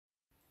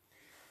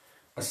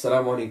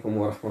Assalamu alaikum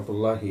wa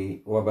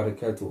rahmatullahi wa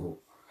barakatuhu.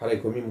 Haray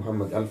min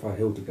Muhammad Alpha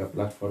hewtika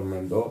platform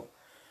men do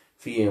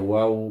fiye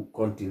waw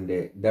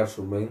kontinde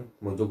darsu men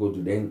mo jogodu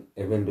den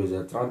e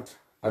 22h30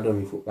 ado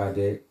mi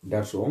fuɗɗade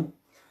darsu on.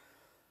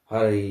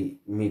 Haray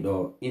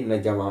miɗo inna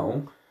jama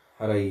on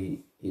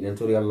haray iɗen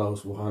tori Allah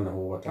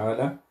subhanahu wa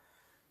ta'ala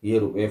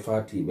yeruɓe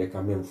fatiɓe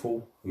kamen fo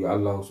yo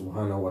Allah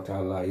subhanahu wa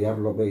ta'ala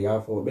yarloɓe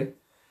yafoɓe.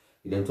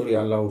 iɗen tori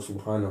Allah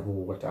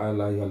subhanahu wa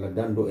ta'ala yo Allah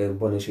dando en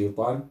bone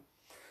shaytan.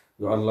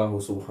 yo Allah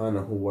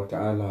subhanahu wa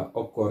ta'ala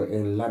okkor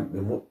en lamɓe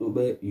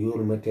moɗɗuɓe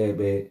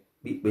yurmeteɓe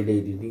ɓiɓɓe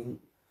leydi ndin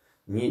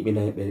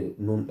ñiɓinayɓe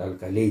nunɗal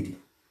ka leydi.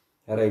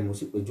 haray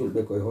musidɓe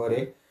julɓe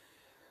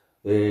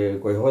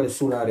koye hoore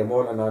sunare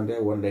molanande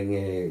wonden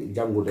e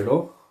jangude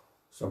ɗo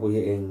sabu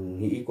en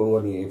hi'i ko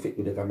woni e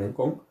feƴƴude kamen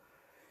kon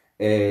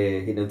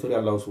hiɗen tori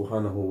Allah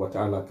subhanahu wa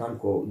ta'ala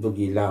kanko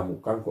jogi laamu,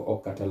 kanko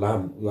okkata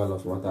laamu. yo Allah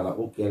subhanahu wa ta'ala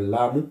okki en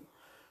laamu.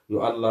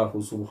 yo Allah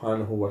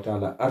subhanahu wa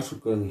ta'ala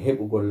arsuko en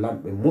heɓugol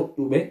lamɓe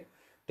moɗɗuɓe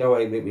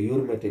tawayɓe ɓe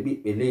yurmete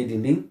ɓiɓɓe leydi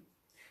ndin,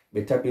 ɓe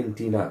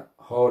tabintina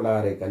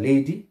hoolare ka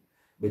leydi,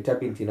 ɓe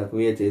tabintina ko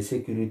wiyete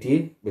sécurité,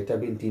 ɓe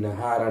tabintina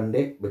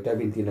harande, ɓe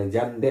tabintina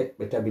jande,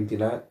 ɓe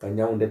tabintina ka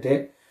ñawdete.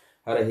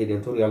 hara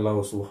hiɗen tori Allah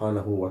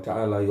subhanahu wa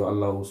ta'ala yo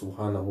Allah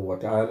subhanahu wa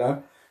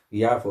ta'ala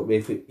yaafo ɓe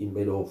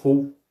feƴƴinɓe ɗo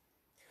fof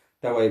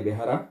tawayɓe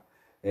hara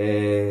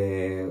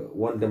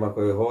wondema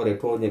koye hoore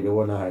toñe ɓe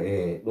wona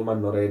e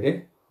ɗumannorede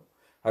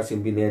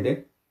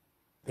hasimbinede.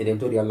 eɗen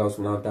tori Allah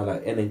subhanahu wa ta'ala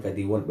enen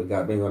kadi wonɓe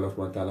gaɓen yo Allah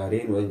subhanahu wa ta'ala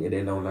reenu en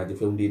eɗe nawnaje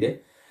fewdiɗe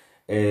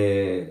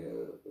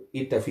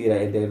itta fira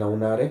e nde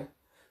nawnare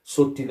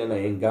sottinana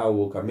en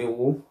gawo ka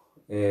mewwo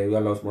yo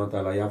Allah subhanahu wa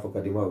ta'ala yaafo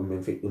kadi mawɓe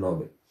men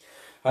feƴƴunoɓe.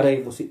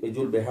 haray musidɓe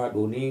julɓe ha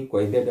ɗo ni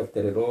koye nde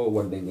deftere ɗo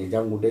wonɗen e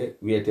jangude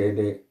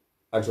wiyetede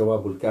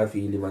aljawabul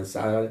kafi liman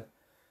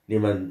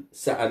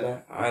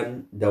sa'ala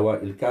an dawa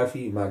il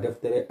kafi ma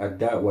deftere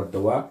الداء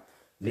والدواء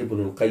لابن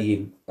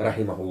القيم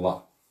رحمه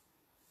الله.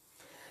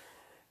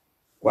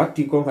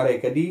 watti kon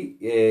haray kadi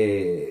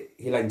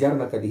hila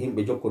jarna kadi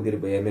himɓe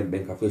jokkodirɓe e men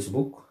ɓen ka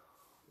Facebook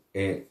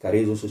e ka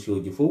réseau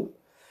sociaux ji fo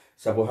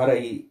sabu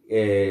haray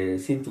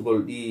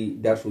sintugol ɗi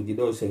darsuji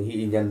ɗo sen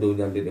hi'i ñande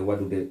ñande ɗe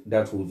waɗude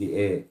darsuji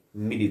e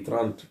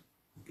 12h30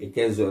 e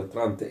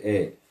 15h30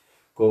 e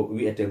ko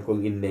wi'eten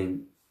kon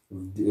innen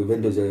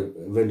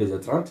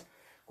 22h30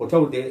 ko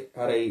tawde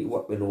haray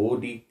woɓɓe no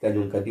woodi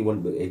kañum kadi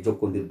wonɓe e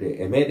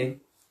jokkodirde e meɗen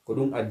ko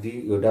ɗum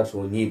addi yo darsu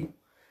o ñiiɓu.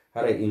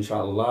 haray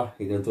inchallah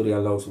eɗen tori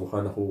Allah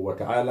subhanahu wa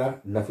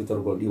ta'ala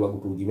nafitorgol ɗi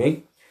waɓutuji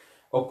men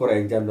okkora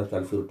en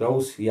jannatal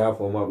firdaus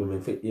yaafo mawɓe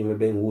men feƴƴiɓe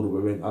ɓen wuruɓe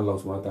ɓen Allah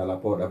subhanahu wa ta'ala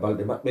pooɗa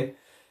balɗe maɓɓe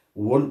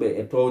wonɓe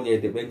e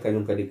toñede ɓen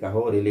kañum kadi ka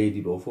hoore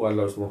leydi ɗo fo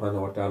Allah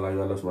subhanahu wa ta'ala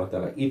yo Allah subhanahu wa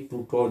ta'ala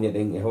ittu toñe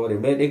ɗen e hoore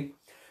meɗen.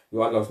 yo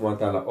Allah subhanahu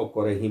wa ta'ala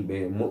okkore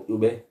himɓe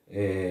moƴƴuɓe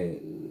e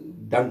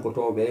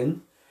dankotoɓe en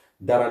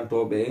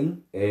darantoɓe en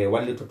e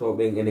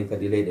wallitotoɓe en enen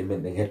kadi leyɗe men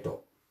ɗen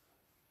hetto.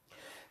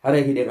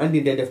 haray hiɗen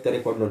andi nde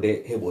deftere konno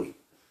nde heɓori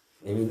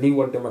emin ni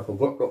wondema ko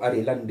goɗɗo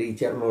ari landi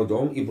ceernojo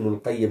on ibnul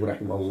qayyim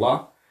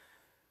rahimahullah.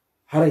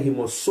 haray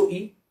himo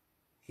so'i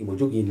himo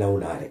jogi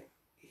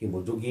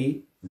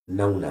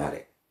nawnare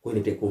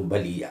koynete ko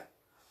baliya,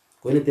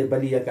 koynete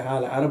baliya ka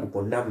haala arabu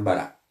ko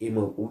nambara.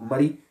 himo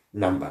mari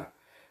nambara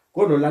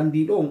kono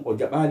landi ɗon o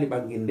jaɓali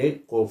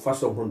ɓanginde ko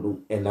façon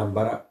honɗum e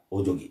nambara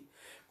o jogi.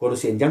 kono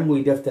se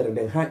jangoyi deftere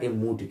nden ha en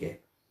mutike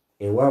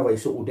en waway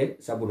so'ude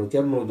sabu no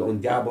ceernojo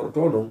on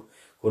jaborto non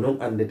ko non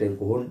andeten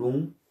ko honɗum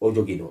o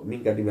jogino.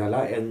 min kadi mi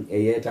ala en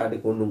e yetade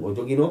ko honɗum o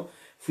jogino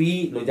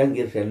fi no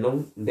jangirten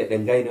non nde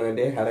ɗen gayno e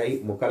nde haray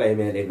mo kala e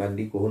meɗen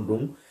andi ko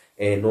honɗum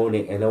e none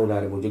e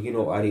nawnare mo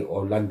jogino. o ari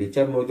o landi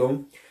ceernojo on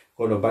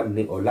kono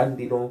banni o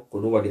landino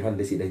ko ɗum waɗi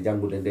hande siɗen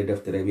jangude nde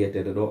deftere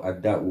wiyetede ɗo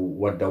الداء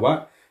والدواء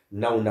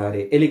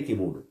nawnare e lekki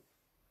muɗum.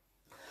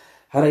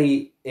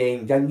 haray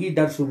en jangi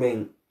darsu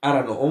men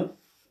arano on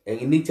en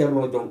inni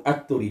ceernojo on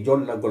attori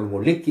jonnagol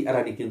mo lekki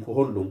aranikin ko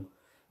honɗum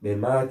ɓe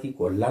maaki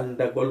ko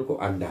landagol ko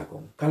anda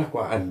kon. kala ko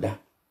a anda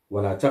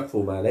wala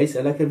taqfu ma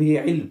laysa laka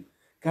bihi ilm,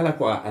 kala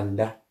ko a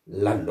anda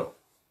lando.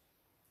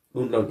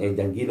 ɗum ɗon en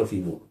jangino fi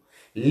muɗum.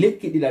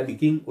 lekki ɗiɗaɓi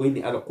kin o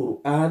inni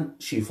alquran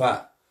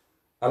shifa,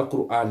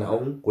 alqur'ana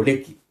on ko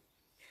lekki.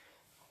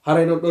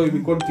 haray non ɗo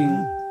mi kontin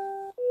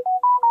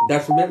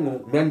darsu men mo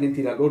mi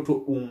andintina ɗo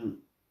toɓɓum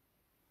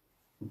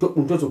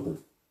totokum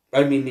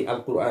ɓaymin ni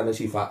alqur'ana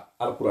shifa,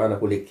 alqur'ana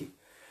ko lekki.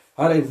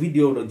 haray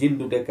vidéo no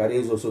jindude ka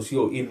réseau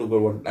sociaux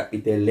innugol won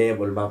ɗaɓɓite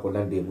leɓol ma ko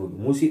nande e muɗum.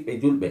 musidɓe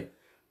julɓe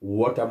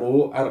wotamo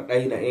wo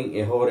arɗayna en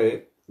e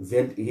hoore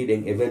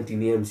hiɗen e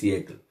 21e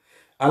siècle.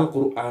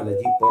 alqur'ana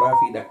jippora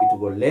fi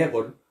ɗaɓɓitugol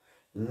leɓol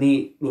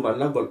ni ɗum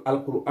allagol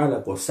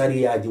alqur'ana ko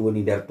sariyaji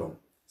woni nder ton.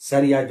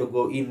 sariyaji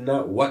go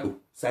inna waɗu,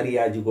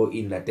 sariyaji go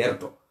inna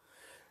terto.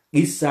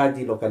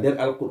 qissaji no ka nder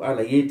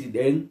alqur'ana yeeti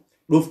ɗen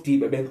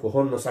ɗoftiɓe ɓen ko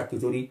honno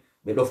sakkitori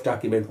ɓe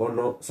ɗoftaki ɓen ko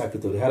honno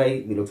sakkitori.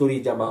 haray miɗo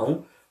tori jama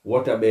on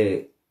wota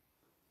ɓe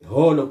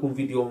hoolo kum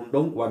vidéo mum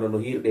ɗon wano no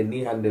hirɗen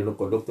ni hande no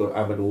ko docteur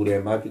amadou wuri e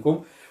maki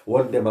kon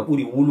wondema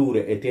ɓuri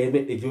wulure e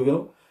temeɗɗe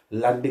joyo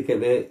landike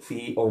ɓe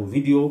fi on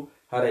vidéo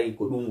haray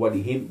ko ɗum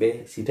waɗi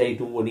himɓe si tawi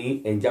tum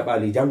woni en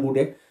jaɓali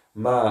jangude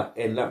ma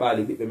en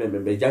naɓali ɓiɓɓe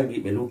men ɓe jangi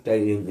ɓe lutta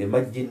en e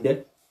majjinde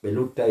ɓe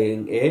lutta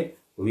en e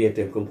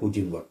wiyeten kon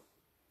kujingol.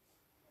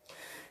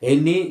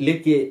 En ni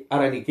lekki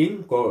arani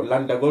kin ko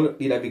landagol,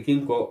 ɗiɗaɓi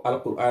kin ko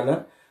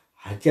alqur'ana.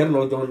 Ha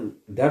ceerno jon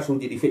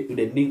darsuji ɗi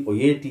feƴƴuɗen ndin o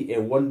yeeti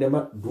en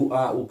wondema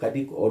du'a u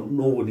kadi ko on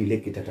non woni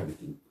lekki tataɓe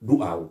kin.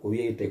 Du'a u ko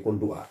wiyete kon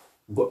du'a,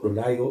 goɗɗo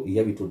nayo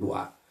yawi to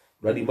du'a.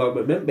 Waɗi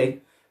mawɓe men ɓen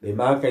ɓe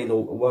makayno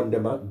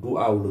wondema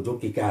du'a u no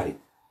jokki kaari.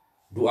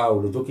 Du'a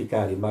u no jokki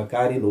kaari, ma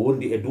kaari no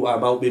wondi e du'a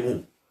mawɓe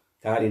mum,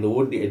 kaari no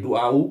wondi e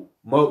du'a u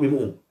mawɓe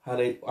mum.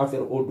 Haray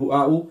affaire o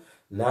du'a u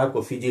na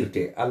ko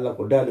fijirte. Allah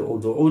ko dali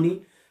ud'uni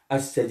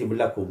astajib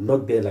lakum,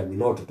 noddela mi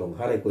noto ton.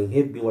 Haray ko en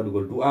hebbi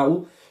waɗugol du'a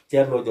u.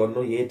 Ceerno jon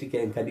no yeetike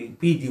en kadi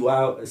piiji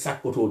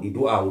sakkotoɗi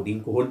du'a u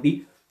ɗin ko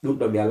honɗi. Ɗum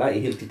ɗo mi ala e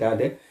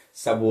heltitade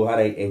sabu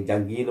haray en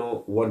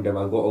jangino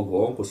wondema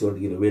go'o on ko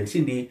sodino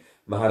welsindi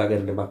ma hara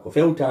ɓernde makko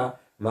fewta,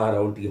 ma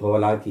hara on tigi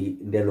hoolaki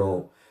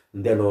ndeno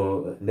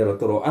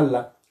toro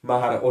Allah, ma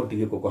hara on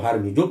tigi koko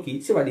harmi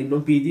jokki. Si waɗi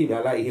ɗon piiji mi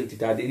ala e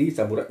heltitade ɗi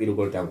sabu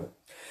raɓɓirugol tango.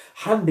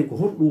 Hande ko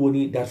honɗum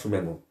woni darsu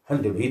men on,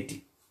 hande no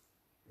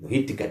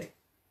hetti kadi.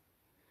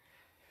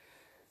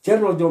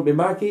 Ceerno jon ɓe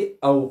maaki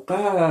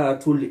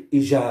awqatul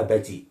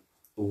ijabati,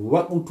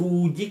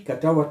 waɓutuji ka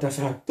tawata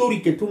sa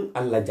torike tun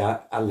Allah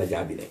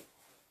jaabine.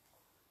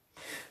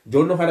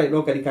 Jonno haray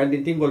ɗo kadi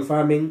kandintingol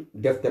famen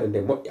deftere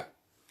nde moƴƴa.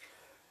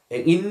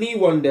 En inni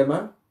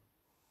wondema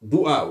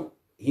du'a u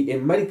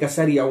hiɗen mari ka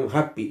sariya on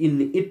happi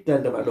inni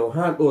ittandema ɗo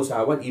ha ɗo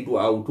sa waɗi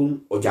du'a u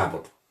tun o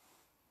jaaboto.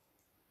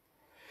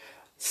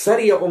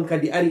 Sariya on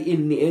kadi ari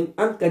inni en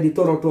an kadi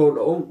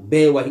torotoɗo on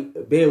be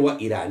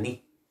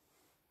wa'irani.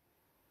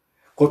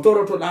 Ko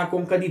torotoɗa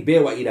kon kadi be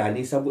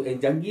wa'irani sabu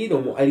en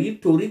jangino mo ari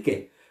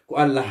torike ko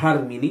Allah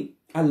harmini,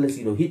 Allah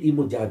sino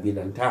hiɗimo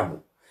jaabinantamo.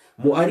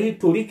 Mo ari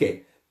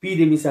torike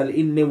piide misal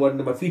inne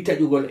wondema fi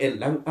taƴugol en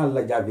ɗan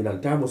Allah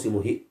jaabinantamo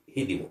simo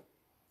hiɗimo.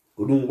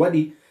 Ko ɗum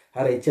waɗi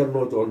haray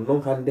ceernojo on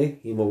non hande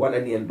himo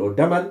waɗani en ɗo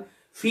damal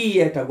fi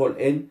yetagol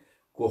en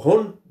ko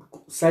hon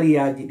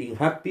sariyaji ɗin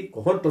happi,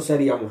 ko honto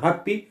sariya on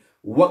happi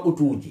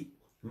waɓutuji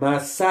ma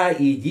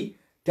sa'iji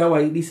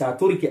tawayɗi sa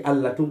torike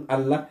Allah tun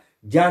Allah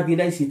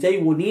jaabinay si tawi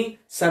woni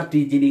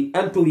sartiji ɗin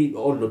antoriɗo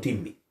on no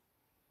timmi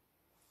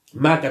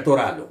maka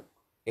toraɗo.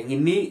 En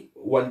inni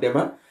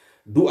wondema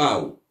du'a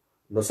u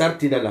no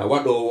sartinana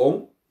waɗowo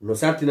on, no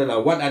sartinana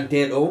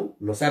waɗanteɗo on,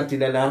 no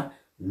sartinana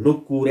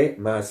nokkure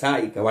ma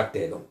sa'i ka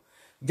watteɗon.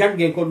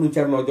 Jangen kon ɗum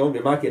ceernojo on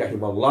ɓe maki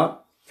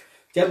rahimahullah.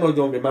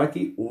 ceernojo on ɓe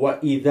maki wa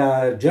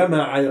idha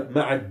jama'a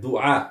ma'a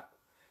du'a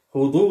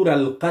hudura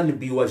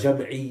alqalbi wa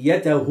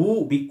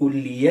jam'iyatahu bi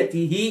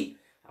kulliyatihi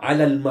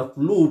ala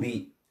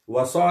almatlubi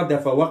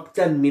وصادف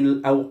وقتا من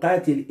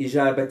الأوقات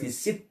الإجابة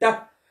الستة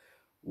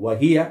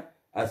وهي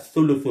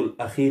الثلث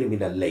الأخير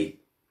من الليل.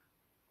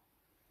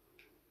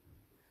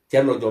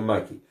 تيرنو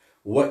جماكي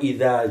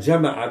وإذا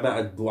جمع مع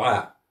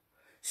الدعاء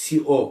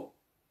سيو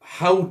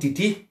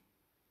حوتتي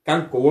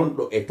كانكو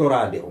وندو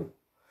اتورادهم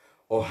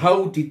او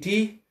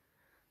حوتتي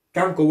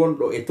كانكو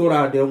وندو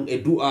اتورادهم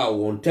ادعاء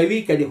وون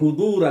تاوي كدي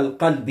حضور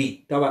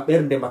القلب توا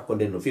برنده ماكو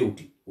دنو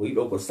فيوتي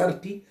ويدو كو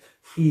سارتي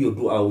fiyo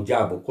du'a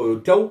jabo koyo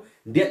taw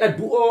ndeɗa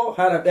du'o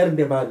hara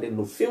ɓernde ma nden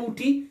no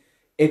fewti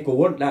e ko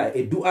wonɗa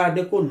e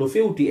du'ade ko no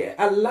fewti e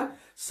Allah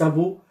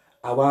sabu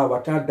a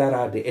wawata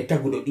darade e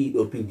taguɗo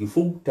ɗiɗo piiji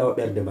fuu tawa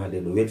ɓernde ma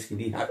nden no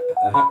welsidi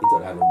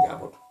haɓɓitoɗa non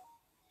jaboto.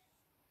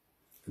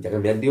 Jaga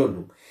mi andi on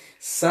ɗum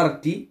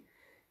sarti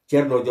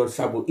ceerno jon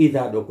sabu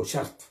ida ɗo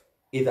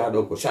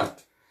ko shart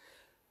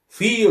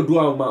fiyo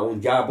du'a ma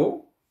on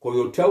jabo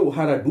koyo taw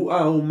hara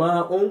du'a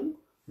ma on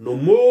no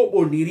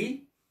moɓodiri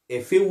e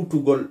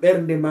fewtugol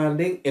ɓernde ma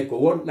nden e ko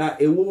wonɗa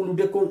e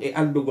wowlude kon e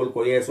andugol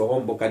ko yeeso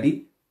hombo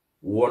kadi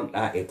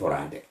wonɗa e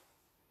torade.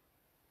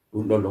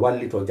 ɗum ɗon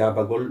wallito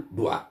jabagol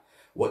du'a.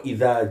 Wa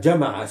idha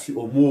jama'a si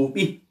o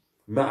muuɓi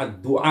ma'a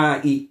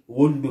du'a'i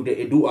wondude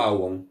e du'a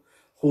won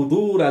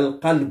hudura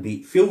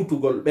alqalbi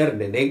fewtugol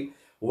ɓernde nden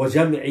wa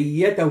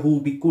jam'iyatahu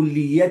bi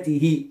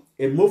kulliyatihi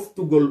e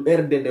moftugol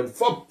ɓernde nden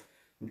fop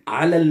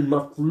ala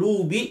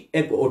almatlubi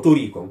e ko o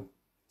tori kon.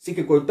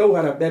 Sike koye taw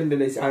hara ɓernde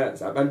nde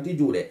sa ɓanti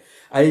juuɗe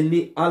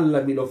ayni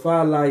Allah miɗo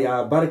faala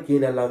ya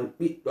barkinalan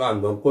ɓiɗɗo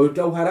an gon koye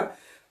taw hara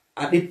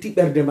a ɗetti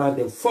ɓernde ma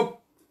nden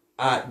fop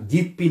a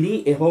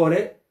jippini e hoore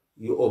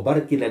yo o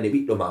barkinane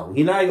ɓiɗɗo ma on.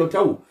 Hina yo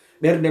taw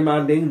ɓernde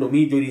ma nden no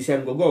miijori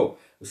sengo goo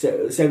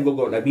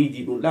ɗa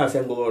miiji ɗum ɗa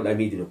sengo goo ɗa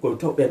miiji ɗum koye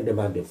taw ɓernde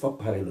ma nden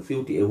fop hara no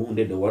fewti e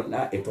hunde nde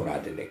wonɗa e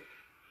torade nden.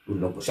 Ɗum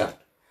non ko sart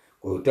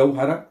koye taw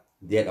hara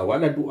ndeɗa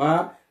waɗa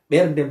du'a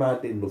ɓernde ma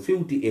nden no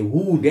fewti e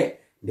hunde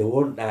nde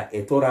wonɗa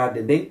e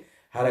torade nden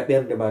hara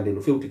ɓernde ma nde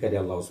no fewti kadi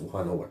Allah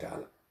subhanahu wa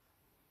ta'ala.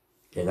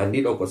 En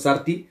andi ɗo ko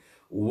sarti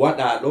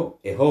waɗaɗo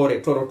e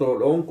hoore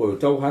torotoɗo on koyo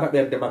taw hara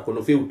ɓernde makko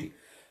no fewti.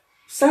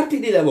 Sarti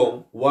ɗiɗa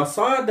on wa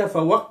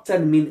sadafa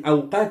waqtan min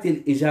awqati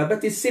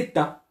al-ijabati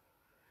sitta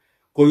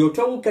koyo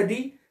taw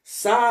kadi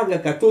saaga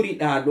ka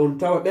toriɗa ɗon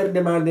tawa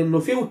ɓernde ma nden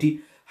no fewti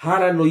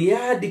hara no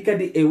yaadi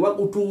kadi e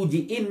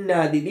waɓutuji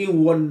innaɗi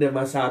ɗin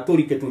wondema sa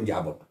torike tun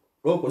jaboto.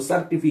 ɗo ko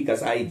certificat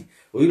sayiji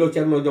o yiɗo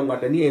ceerno jom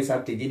wadda ni en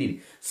sartiji ɗiɗi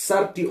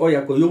sarti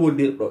oya ko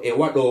yowodirɗo e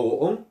waɗowo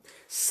on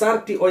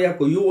sarti oya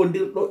ko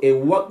yowodirɗo e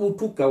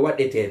waɓutuka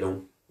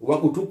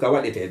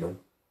waɗeteɗon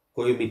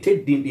koyo mi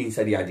teddin ɗin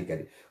sariyaji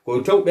kadi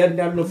koyo taw ɓernde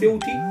am no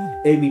fewti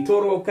e mi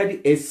toro kadi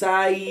e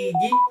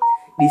sayiji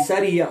ɗi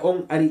sariya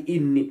on ari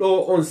inni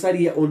ɗo on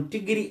sariya on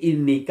tigiri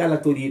inni kala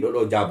toriɗo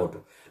ɗo jaboto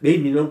ɓe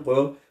inni noon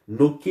ko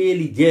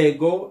nokkeli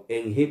jeego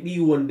en heɓi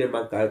wonde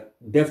makka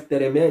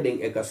deftere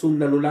meɗen e ka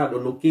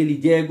sunnanulaɗo nokkeli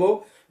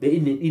jeego ɓe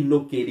inni ɗin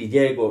nokkeli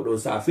jeego ɗon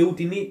sa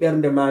fewtini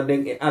ɓernde ma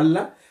nden e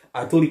Allah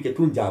a torike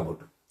tun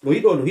jaboto o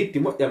yiɗo no hitti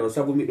moƴƴa non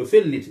sabu miɗo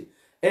felliti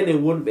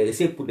enen wonɓe e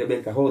seppude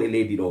ɓen ka hoore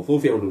leydi ɗo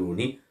fof fewndo ɗo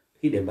ni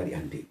hiɗe mbaɗi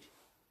andeji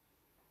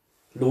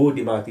no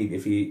wodi mapiɓe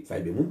fi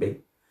fayɓe mum ɓen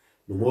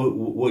no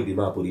wodi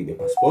maporiɓe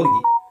passeport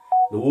ji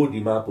no wodi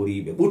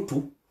maporiɓe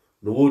ɓuttu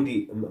no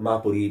wodi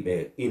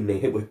maporiɓe innen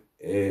heɓo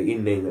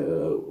innen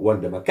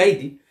wondema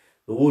kaydi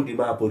no wodi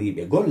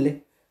maporiɓe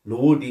golle no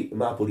wodi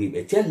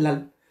maporiɓe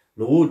cellal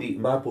no wodi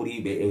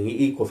maporiɓe en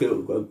yii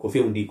ko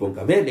fewndi kon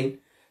ka meɗen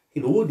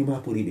no wodi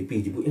maporiɓe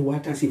piiji bo en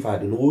wata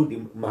sifade no wodi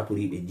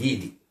maporiɓe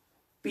jiidi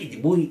piiji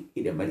boyi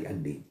hiɗe mari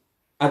andeji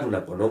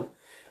aduna ko noon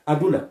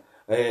aduna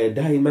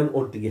daiman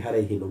on tigi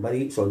haray hino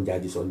mari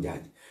sonjaji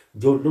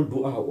joni noon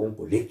du'a on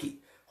ko lekki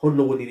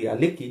honno woniri a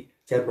lekki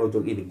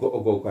ceernojo ini go'o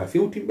ko a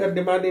fewti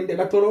ɓerde ma nden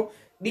ndeɗa toro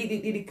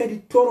ɗiɗi kadi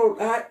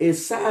toroɗa e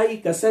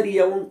saayi ka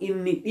sariya on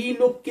inni ɗi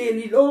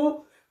nokkeli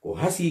ɗo ko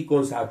hasi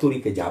kon sa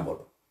torike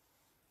jaboɗo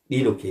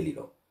ɗi nokkeli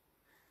ɗo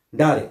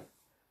ndare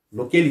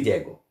nokkeli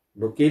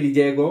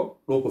jeego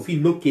ɗo ko fi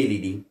nokkeli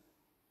ɗin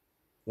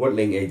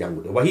wonɗen e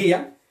jangude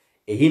wahiya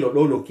e hino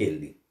ɗo nokkeli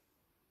ɗin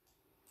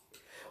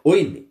o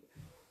inni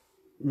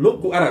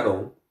nokku ara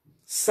noon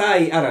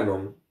saayi ara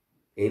noon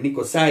e ni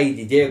ko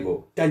saayiji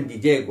jeego tanji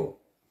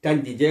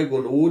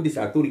jeego no wodi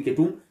sa torike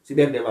tun si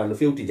ɓerde ma no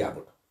fewti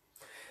jaboto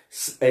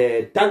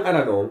tan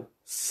ara noon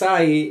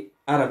saayi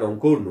ara noon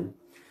konnum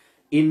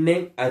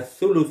innen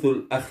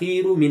athuluthul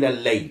akhiru min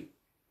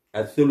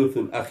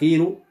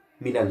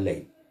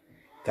alleyl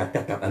ka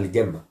tataɓal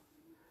jemma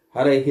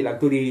haray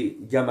hilantori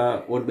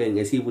jama wonɓen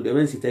e sibude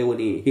men si tawi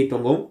woni hitto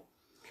ngon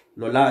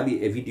no laaɓi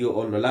e vidéo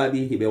on no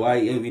laaɓi hiɓe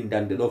wawi en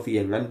windande ɗo fi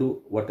en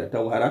gandu watta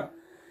taw hara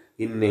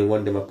innen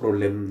wondema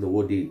probléme no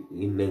wodi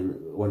innen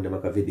wondema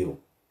ka vidéo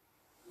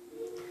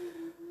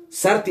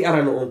sarti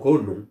arano on ko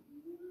honnum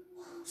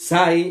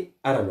saayi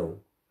arano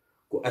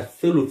ko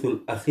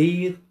athuluthul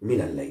akhir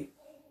min alleyl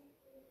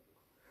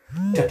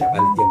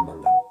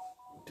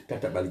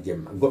tataɓal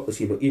jemma goɗɗo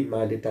sino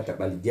immade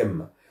tataɓal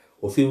jemma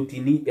o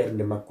fewtini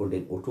ɓernde makko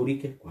nden o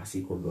torike ko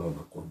hasi kon duwa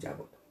makko on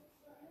jaboto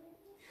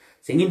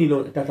se inni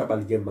noon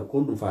tataɓal jemma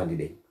kon ɗum faandi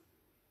ɗen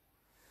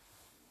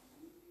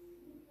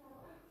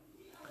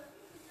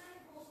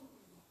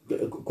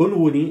kono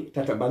woni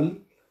tataɓal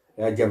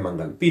jemma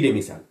ngal piide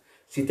misal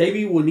si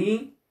tawi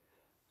woni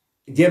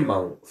jemma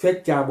on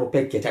feccamo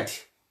pecce tati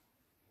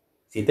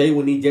si tawi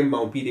woni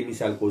jemma on piide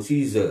misal ko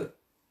 6 heures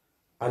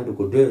andu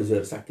ko 2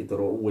 heures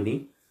sakkitoro on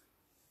woni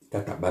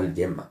tataɓal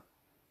jemma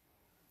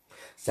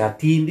sa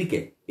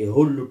tindike e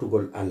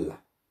hollutugol Allah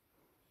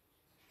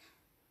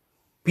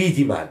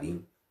piiji ma ɗin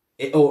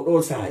e o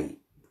ɗo saayi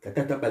ka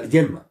tataɓal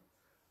jemma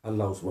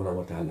allahu subhanahu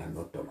wa ta'ala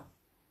nottoma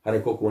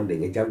haray koko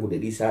wonɗen e jangude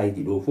ɗi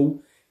saayiji ɗo fof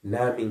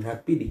namin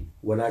happiɗi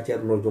wona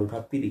ceernojon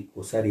happiɗi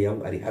ko sariya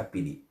on ari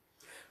happiɗi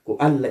ko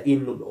Allah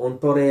innuɗo on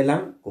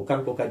torelan ko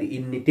kanko kadi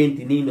inni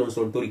tentini non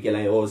son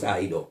torikela e o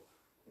saayi ɗo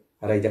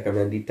haray jaka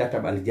men andi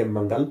tataɓal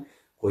jemma ngal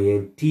ko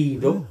yen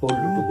tiido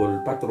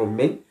hollutugol patron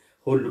men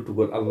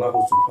hollutugol allahu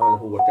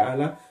subhanahu wa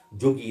ta'ala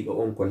jogiiɗo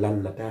on ko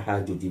lannata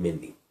haajoji men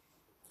ɗi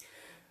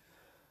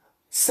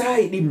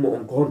saayi ɗimmo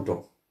on ko honto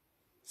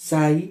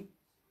saayi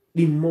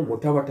ɗimmo mo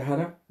tawata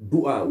hara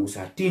du'a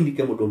usa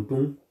tindike mo ɗon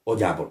tun o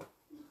jaboto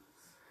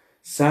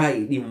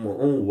saayi ɗimmo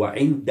on wa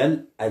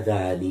indal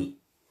adhani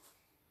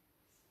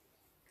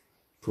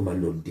tuma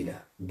noddina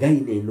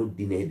gayne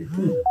noddinede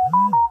tun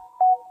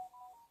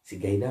si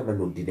gaynama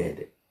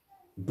noddinede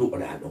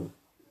du'oɗa ɗon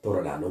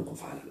toroɗa ɗon ko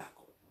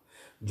falalako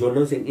joni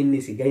noon sen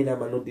inni si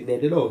gaynama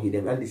noddinede ɗo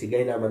hiɗen andi si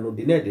gaynama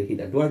noddinede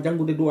hiɗa duwa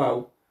jangude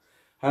duwawu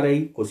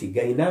haray ko si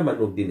gaynama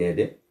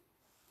noddinede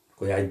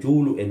ko ya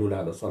juulu e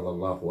nulaɗo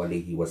sallallahu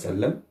alayhi wa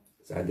sallam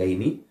sa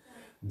gayni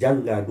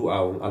janga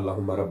du'a on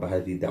allahumma rabba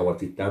hadi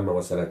da'wati tamma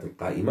wa salatu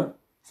qa'ima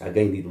sa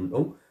gayni ɗum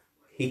ɗon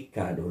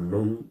hikka ɗon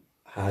non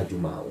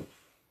haajuma on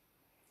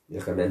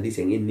yakam andi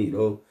sen inni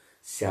ɗo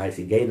sa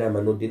si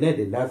gaynama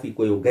noddinede nafi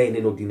koyo gayne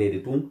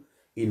noddinede tun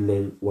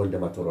innen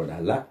wondema toroɗa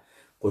la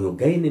koyo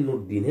gayne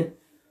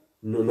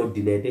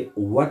noddinede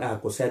waɗa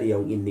ko sariya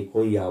on inni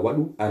kon ya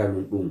waɗu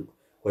aranum ɗum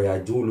ko ya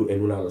juulu e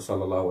nunaɗo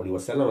sallallahu alaihi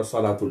wasallam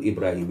salatul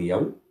ibrahimiya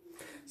on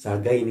sa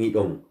gayni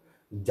ɗon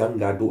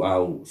janga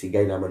du'awu si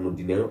gaynama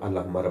noddineno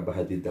allahumma rabba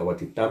hadi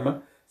dawati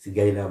tamma si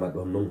gaynama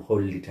ɗon non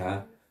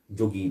hollita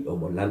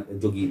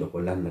jogiiɗo ko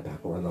lannata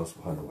kon allah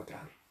subhanahu wa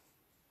ta'ala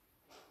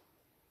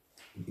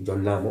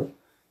jonnamo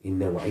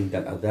inne wa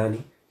indal adani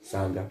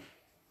sanga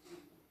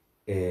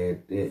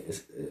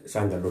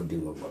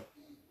noddingol ngol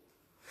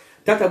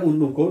tatabun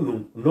ɗum ko ɗum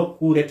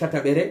nokkure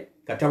tataɓere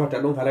ka tawata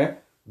ɗon hara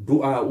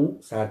du'a'u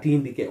sa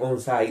tindike on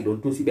sa'i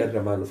ɗon tusi ɓernde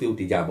ma no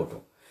fewti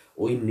jaboto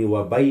o inni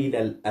wa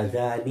bainal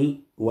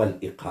adhani wal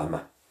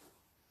iqama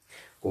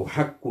ko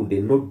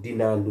hakkude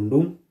noddinandu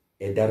ndun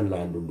e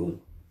darnandu ndun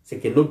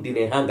sike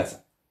noddine ha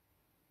ngasa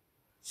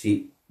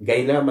si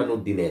gaynama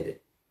noddinede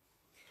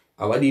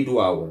a waɗi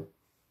du'a on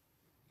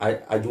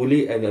a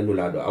juli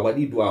enanulaɗo a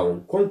waɗi du'a on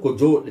konko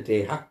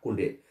joɗete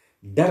hakkude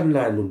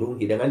darnandu ndun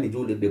hiɗen andi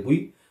julirɗe buy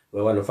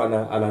wano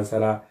fana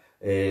alansara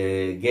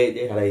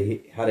geeƴe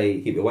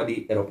haray hiɓe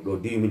waɗi Europe ɗo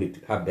 10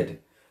 minutes habbete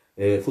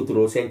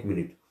futuro 5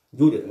 minutes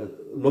juuɗe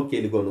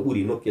nokkeli goo no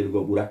ɓuri nokkeli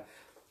goo ɓura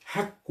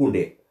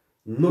hakkude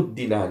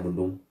noddinandu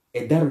ndun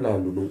e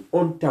darnandu ndun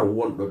on tan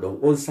wonɗo ɗon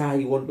on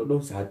saayi wonɗo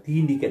ɗon sa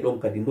tindike ɗon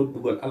kadi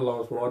noddugol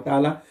Allah subhanahu wa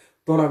taala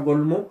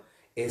toragol mo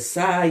e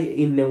saayi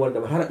inne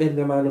wondema hara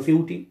ɓernde ma no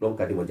fewti ɗon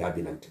kadi mo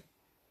jaabinante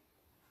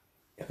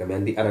yakami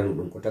andi aranu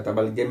ɗum ko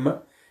tatabal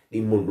jemma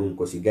ɗimmum ɗum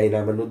ko si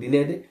gaynama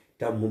noddinede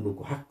tammum ɗum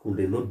ko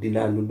hakkude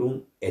noddinandu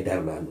ndun e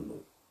darnandu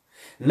ndun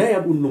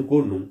nayaɓum ɗum ko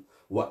ɗum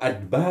wa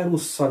adbaru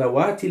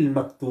salawati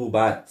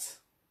lmaktubat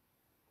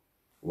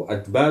wa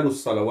adbaru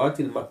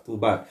salawati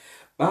lmaktubat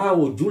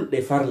ɓaawo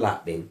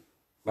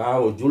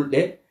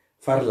julɗe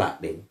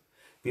farlaɗen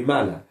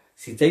bimana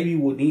si tawi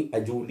woni a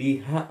juuli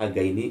ha a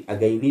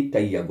gayni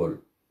tayyagol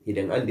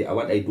hiɗen andi a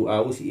waɗay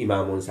du'awu si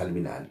imamon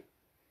salminali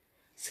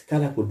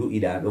kala ko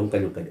du'iɗa ɗon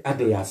kañum kadi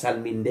adoya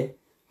salminde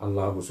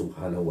Allahu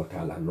subhanahu wa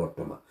ta'ala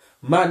nottoma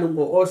manum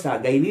o sa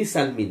gayni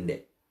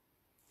salminde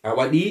a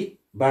waɗi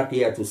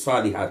baqiyatu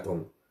salihat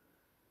on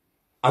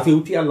a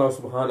fewti Allah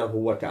subhanahu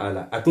wa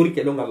ta'ala a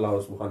torike ɗon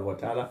Allah subhanahu wa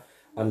ta'ala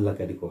Allah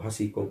kadi ko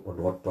hasi kon on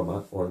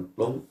nottoma on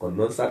ɗon on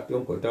non sarti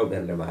on ko taw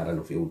ɓernde ma hara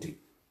no fewti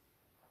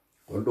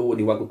on ɗo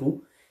woni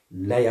wagutu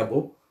nayaɓo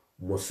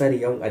mo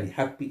sari on adi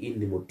happi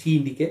indi mo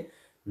tindike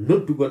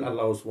noddugol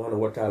Allah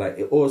subhanahu wa ta'ala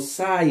e o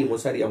saayi mo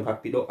sari on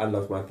happiɗo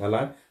Allah subhanahu wa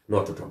ta'ala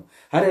nototom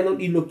hara non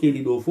ɗi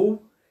nokkeli ɗo fuu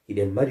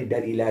hiɗen mari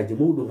dalilaji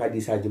muɗum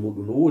hadisaji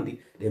muɗum no woodi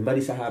ɗen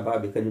mari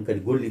sahabaɓe kañum kadi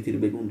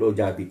gollitirɓe ɗum ɗo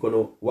jaabi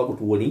kono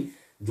wagutu woni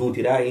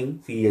juutira en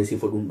fiyen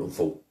sifo ɗum ɗon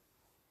fof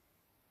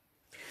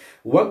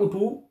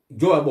wagutu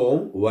jowaɓo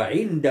on wa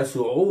inda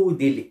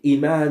suudi l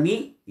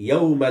imami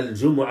yawma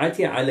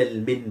aljumuati ala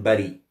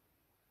alminbari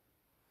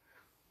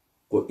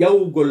ko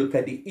ƴawgol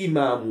kadi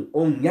imamu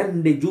on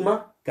ñande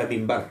juma ka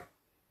minbar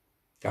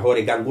ka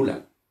hoore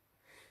gangulal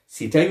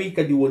si tawi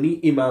kadi woni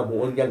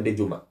imamu on ñande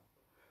juma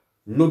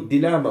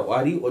noddinama o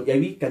ari o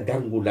ƴawi ka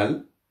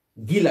gangulal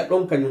gila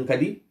ɗon kañum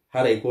kadi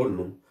haray ko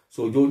ɗum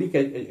so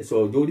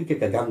joɗike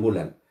ka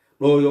gangulal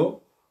ɗoyo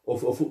o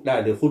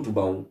fuɗɗade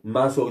hutuba on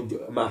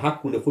ma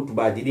hakkunde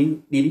hutubaji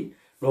ɗin ɗiɗi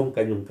ɗon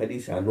kañum kadi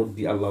sa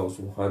noddi allahu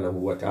subhanahu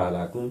wa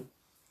taala tun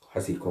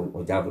hasi kon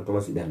o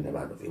jabotoma si ɓernde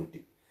ma no fewti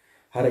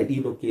haray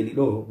ɗi nokkeli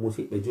ɗo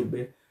musidɓe julɓe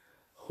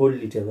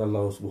holliten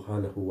allahu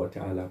subhanahu wa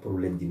taala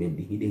probléme ji men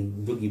ɗi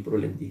hiɗen jogi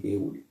probléme ji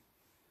hewɗi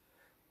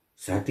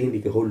sa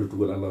tindike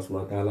hollutugol allah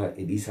subhanahu wa taala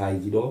e ɗi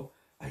sayiji ɗo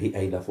a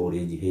hi'ay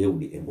naforeji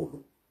hewɗi e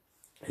muɗum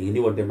ayini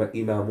wondema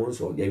imamon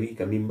so ƴawi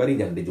ka min mbari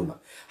ñande juma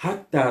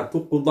hatta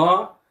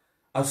tuqda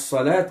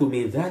assalatu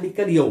min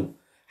dhalika alyawm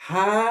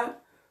ha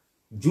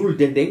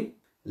julde nden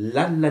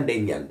lanna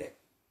nden ñande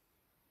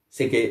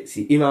seke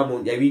si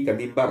imamon ƴawi ka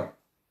min mbar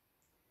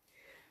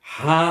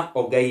ha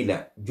o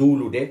gayna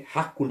juulude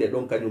hakkunde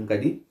ɗon kañum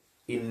kadi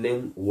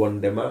innen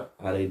wondema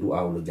haray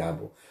du'awno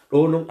jaabo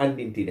ɗo non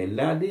andintinen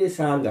naade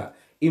sanga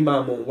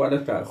imamon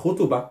waɗata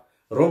hutuba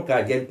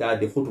ronka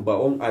jentade hutuba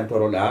on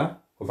antoroɗa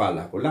ko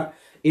fala ko la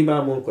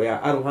imamon ko ya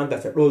aru ha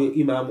gasa ɗo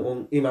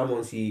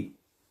imamon si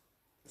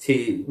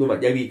ɗuma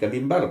ƴawi ka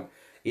min mbar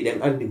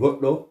iɗen andi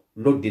goɗɗo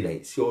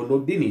noddinayi so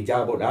noddini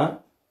jaaboɗa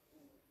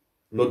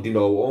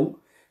noddinowo on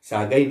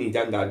sa gayni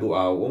janga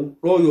du'a on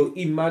ɗo yo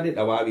immade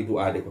ɗa wawi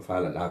du'ade ko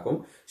falaɗa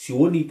kon si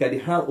woni kadi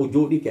ha o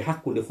joɗike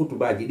hakkude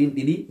hutubaji ɗin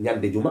ɗiɗi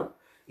ñande juma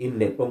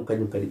innen ɗon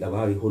kañum kadi ɗa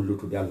wawi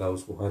hollutude allahu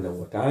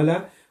subhanahu wa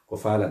taala ko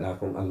falaɗa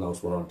kon allahu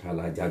subhanahu wa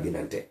taala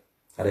jabinante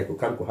haray ko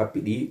kanko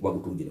happiɗi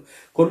waɓutuji ɗo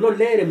kono noon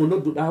leere mo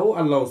nodduɗa o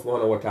allahu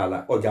subhanahu wa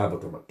taala o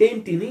jabotoma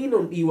tentini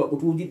noon ɗi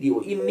waɓutuji ɗi o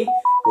inni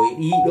koye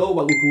ɗiɗo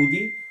waɓutuji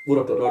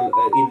ɓuroto ɗon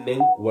innen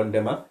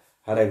wondema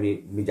haray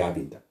mi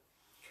jabinta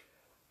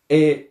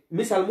e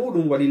misal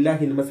muɗum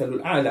walillahi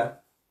lmasalul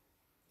ala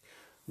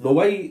no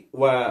wayi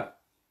wa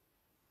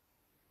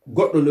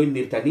goɗɗo no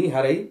innirta ni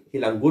haray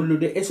hilan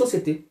gollude e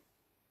société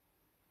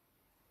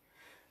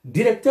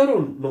directeur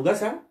on no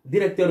gasa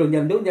directeur on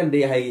ñande o ñande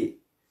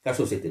yahay ka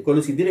société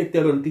kono si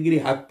directeur on tigiri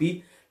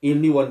happi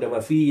inni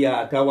wondema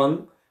fiya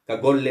tawan ka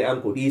golle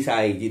an ko ɗi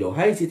sayiji ɗo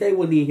hay si tawi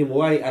woni himo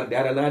wawi arde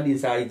aranaɗin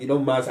sayiji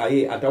ɗon ma sa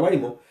yehi a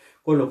tawaymo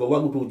kono ko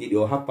waɓutuji ɗi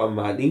o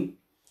happanma ɗin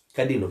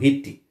kadi no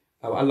hitti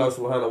awa allah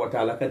subhanahu wa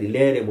taala kadi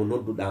leere mo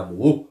nodduɗamo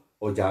wo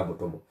o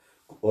jabotomo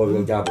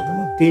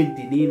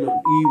tentini noon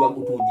ɗi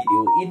waɓutuji ɗi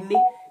o inni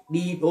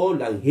ɗiɗo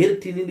lan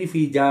hertiniɗi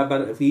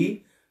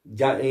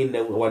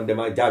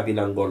wondema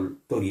jabinalngol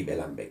toriɓe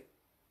lamɓe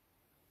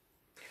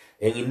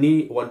en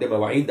inni wondema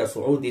wa inda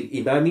suudi l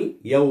imami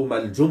yawma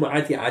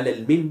aljum'ati ala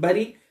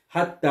alminbari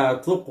hatta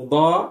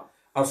tuqda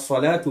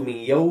الصلاة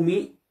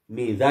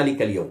من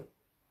ذلك اليوم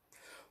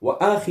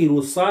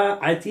وآخر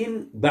ساعة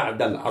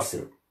بعد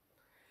العصر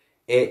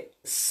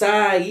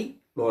ساي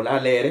لونا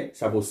ليرة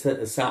سابو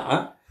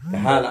ساعة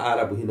كهال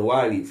عرب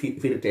هنواي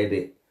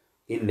فرتة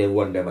إن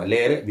وندما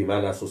ليرة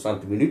بمعنى 60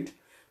 minutes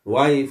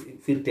واي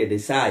فرتة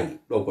ساي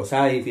لوكو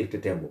ساي فرتة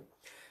تمو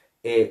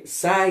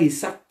ساي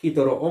سكي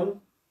ترون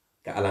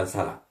كالان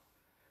سلا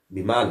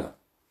بمعنى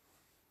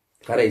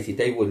kare si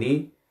tay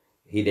woni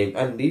hiden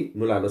andi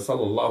nulaɗo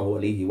sallallahu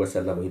alayhi wa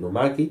sallam hino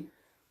maki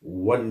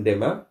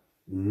wondema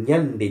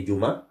nyande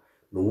juma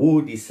no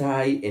wodi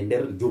sayi e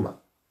nder juma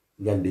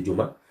nyande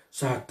juma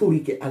sa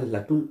torike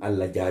Allah tun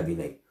Allah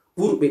jaabinayi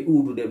ɓurɓe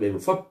ɗuɗude ɓe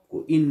fop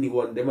ko inni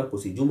wondema ko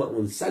si juma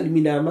on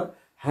salminama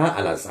ha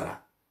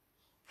alansara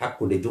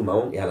hakkude juma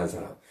on e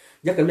alansara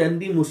jaka mi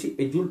andi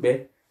musidɓe julɓe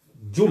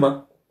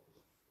juma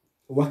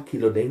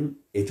wakkilo den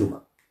e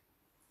juma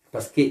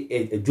parce que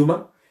e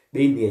juma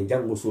ɓeyni e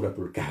jango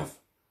suratul kahf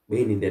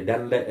ɓeyni nde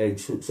danda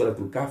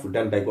suratul kahf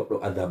danda e goɗɗo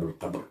adabul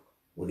qabr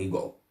woni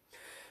goo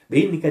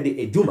ɓeyni kadi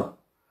e juma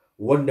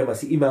wondema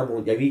si imam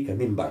o ƴawi ka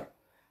mimbar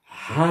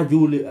ha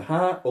juuli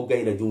ha o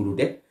gayna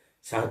juulude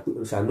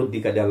sa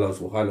noddi kadi Allah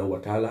subhanahu wa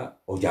taala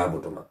o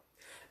jabotoma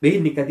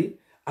ɓeyni kadi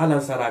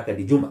alansara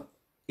kadi juma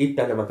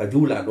ittanema ka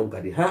juula ɗon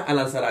kadi ha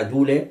alansara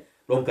juule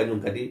ɗon kañum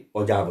kadi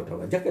o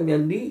jabotoma jakka mi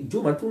andi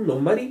juma tun no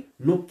mari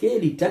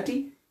nokkeli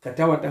tati ka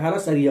tawata hara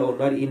sariya on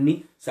mari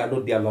inni sa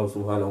noddi Allah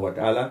subhanahu wa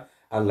ta'ala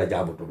Allah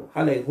jabotomo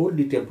hala en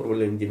holliten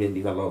probléme ji men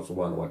ɗin Allah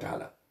subhanahu wa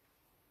ta'ala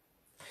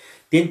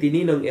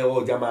tentini non e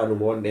o jamanu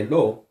mo wonɗen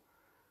ɗo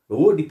no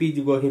wodi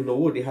pijigo hen no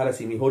wodi hara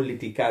si mi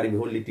holliti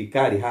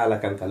kaari haala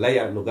kanka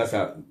laya no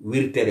gasa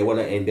wirtere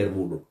wona e nder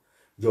muɗum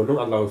joni noon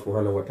Allah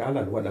subhanahu wa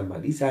ta'ala no waɗanma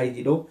ɗi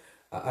sayiji ɗo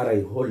a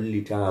aray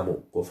hollitamo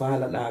ko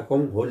faalaɗa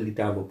kon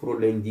hollitamo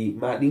probléme ji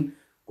maɗin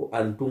ko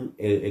antun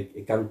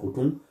e kanko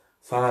tun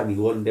faami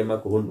wondema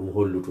ko honɗum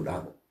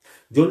hollutuɗamo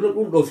joni noon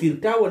ɗum ɗo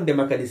firta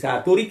wondema kadi sa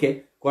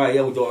torike ko a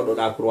yaw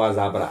joɗoɗa croix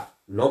abra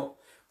no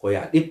ko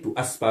ya ɗettu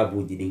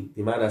asbabuji ɗin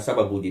imana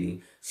sababuji ɗin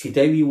si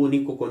tawi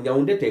woni koko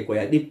ñawdete ko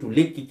ya ɗettu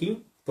lekki kin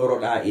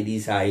toroɗa e ɗi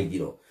sayiji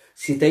ɗo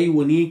si tawi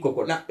woni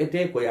koko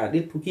ɗaɓɓete ko ya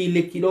ɗettuki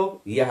lekki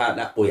ɗo yaha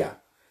ɗaɓɓoya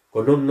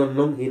ko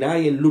non hina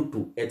yen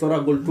luttu e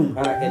toragol tun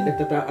hara en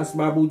ɗettata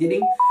asbabuji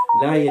ɗin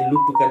na yen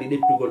luttu kadi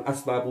ɗettugol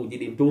asbabuji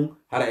ɗin tun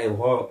hara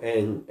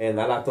en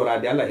ala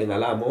torade Allah en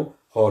ala mo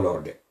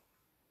hoolorde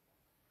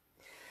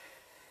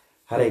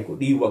haray ko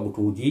ɗi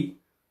wagutuji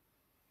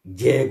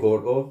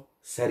jeegoɗo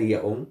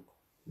sariya on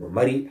no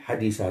mari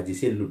hadisaji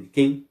selluɗi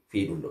ken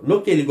fi ɗum ɗo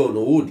nokkeli go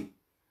no woodi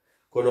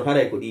kono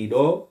haray ko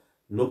ɗiɗo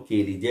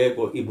nokkeli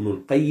jeego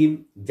ibnul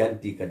qayyim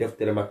janti ka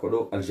deftere makko ɗo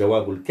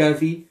aljawabul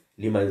kafi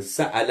liman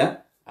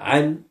sa'ala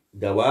an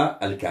dawa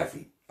al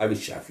kafi abi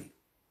shafi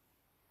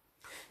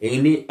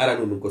ini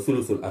aranu ɗum ko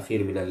sulusul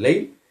akhir min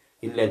al-layl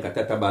innen ka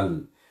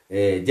tatabal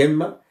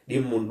jemma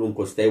ɗimmun ɗum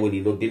ko so tawi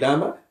woni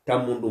noddinama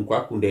tammun ɗum ko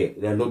hakkunde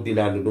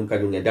noddinandu ɗum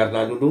kañum e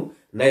darnandu ɗum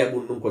naya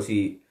ɗum ɗum ko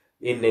si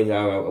innen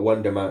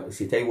wondema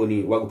si tawi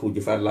woni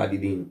wagtuji farlaɗi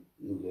ɗin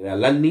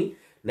lanni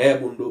naya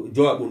ɗum ɗum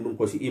jowa ɗum ɗum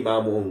ko si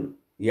imamu on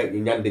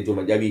ñande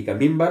juma ƴawi ka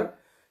mimbar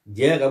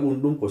jeega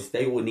ɗum ɗum ko si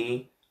tawi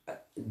woni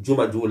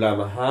juma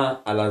juulama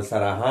ha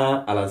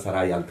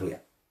alansara yaltoya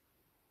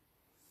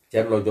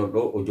ceerno jon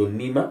ɗo o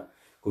jonnima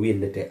ko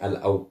wiyete al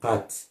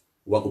awqat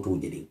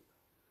waqtuji ɗin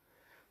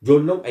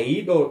joni noon a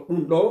yiɗo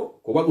ɗum ɗo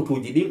ko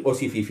waqtuji ɗin o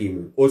sififi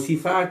mum o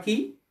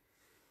sifaki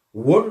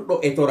wonɗo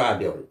e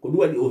torade on ko ɗum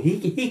waɗi o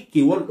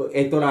hikki wonɗo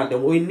e torade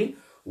on o inni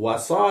wa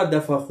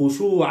sadafa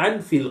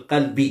khushu'an fil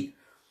qalbi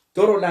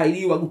toroɗa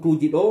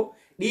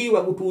ɗi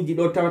waqtuji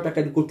ɗo tawata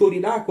kadi ko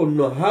toriɗa kon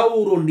no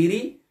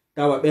hawrodiri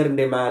tawa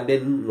ɓernde ma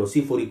nden no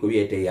sifori ko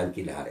wiyete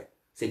yankinare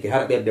sike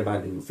har ɓernde ma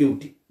nden no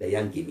fewti ɗa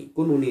yankini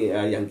ko nuni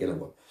yankina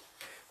ngol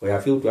ko ya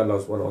fewtu Allah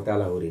subhanahu wa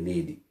ta'ala hore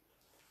needi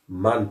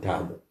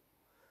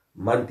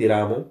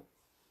mantiramo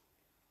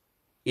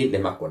inɗe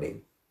makko ɗen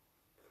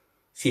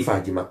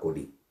sifaji makko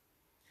ɗin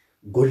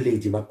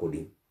golleji makko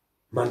ɗin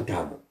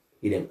mantamo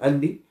iɗen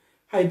andi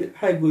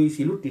hay goyi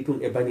si lutti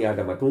tun e bani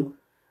adama tun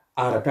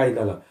arata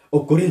nala o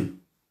korin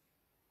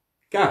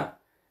ka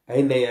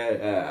ayne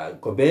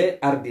ko be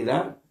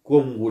ardina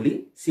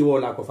konguli si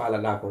wola ko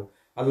faalaɗa kon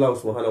Allah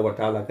subhanahu wa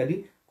ta'ala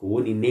kadi ko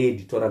woni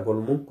needi toragol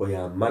mum ko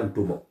ya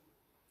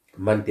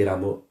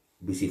mantiramo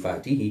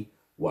bisifatihi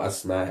wa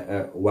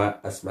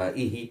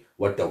asma'ihi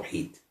wa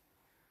tawhid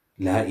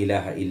la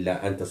ilaha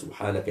illa anta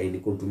subhanaka inni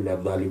kuntu min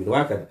adh-dhalimin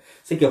wa kada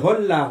sike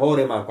holla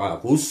hore ma ko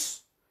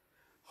apus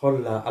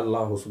holla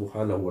Allah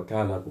subhanahu wa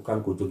ta'ala ko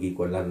kanko jogi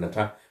ko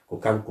lannata ko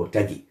kanko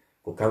tagi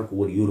ko kanko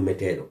woni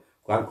yurmeteɗo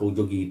kanko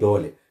jogi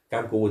dole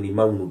kanko woni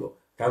mawnuɗo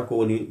kanko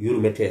woni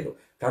yurmeteɗo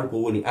kanko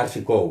woni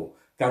arsikowo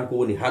kanko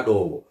woni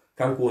haɗowo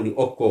kanko woni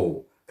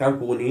okkowo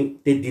kanko woni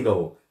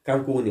teddinowo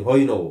kanko woni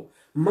hoynowo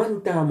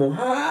mantamo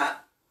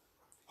ha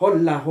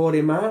holla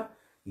hore ma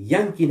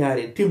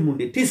yankinare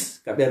timmude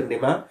tis ka ɓernde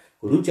ma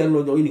ko ɗum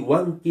ceernojo ini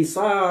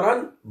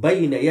wankisaran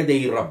bayna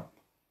yaday rabb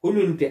ko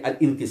nunte al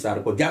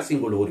inkisar ko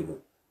jasingol hori mum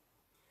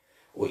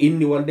o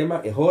inni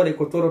wondema e hoore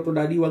ko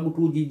torotoɗa ɗi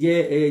wagutuji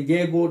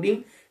jeego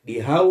ɗin ɗi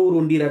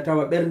hawrodira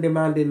tawa ɓernde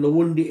ma nden no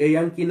wondi e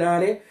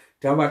yankinare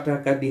tawata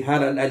kadi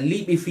hara ɗa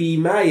liɓi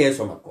fiima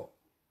yeeso makko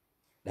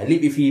ɗa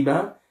liɓi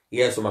fiima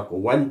yeeso makko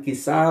wanki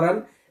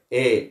saran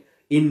e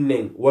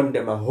innen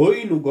wondema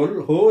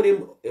hoynugol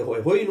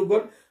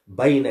hoynugol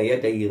bayna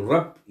yaday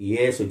rab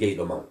yeeso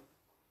jeyɗo maw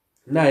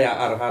na ya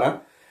ar hara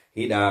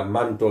hiɗa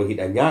manto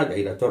hiɗa ñaaƴa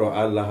hiɗa toro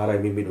Allah haray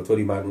min miɗo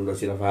torima ɗum ɗo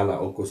sina faala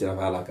okko sina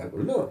faala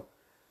kankol no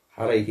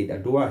haray hiɗa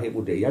duwa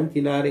heɓude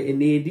yankinare e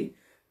needi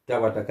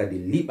tawata kadi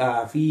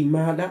liɓa fi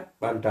maɗa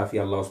ɓanta fi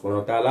Allah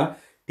subhanahu wa ta'ala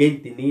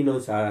tentini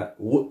noon sa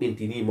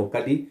woɗɗintinimo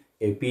kadi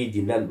e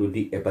piiji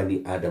nanɗudi e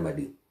bani adama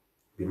ɗi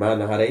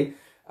bimana haray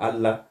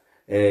Allah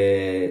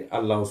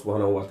Allah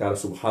subhanahu wa ta'ala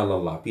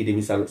subhanallah piide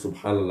misal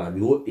subhanallah mi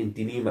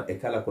woɗɗintinima e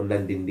kala ko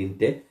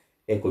nandindinte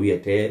e ko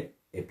wiyete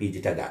e piiji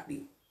tagaɗɗi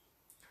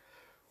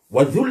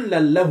wa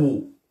dhullan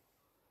lahu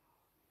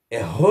e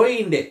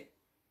hoynde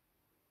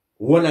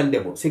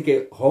wonandemo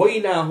sike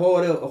hoyna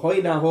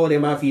hoore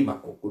ma fi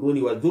makko ko ɗum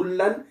woni wa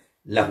dhullan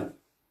lahu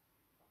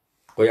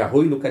ko ya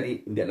hoynu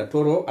kadi ndeɗa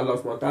toro Allah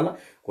subhanahu wa ta'ala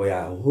ko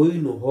ya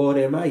hoynu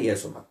hoore ma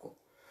yeeso makko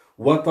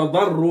wa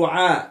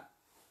tadarru'a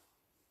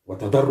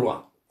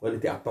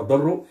wonite a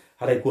tadarru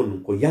haray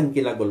kon ko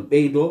yankinagol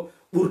ɓeydo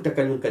ɓurta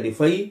kañum kadi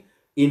fayi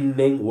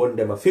innen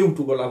wondema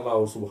fewtugol Allah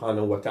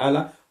subhanahu wa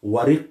ta'ala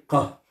wa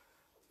riqqa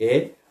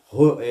e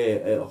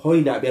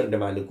hoyna ɓernde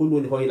ma nde ko ɗum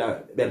woni hoyna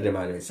ɓernde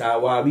ma nde sa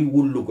wawi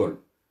wullugol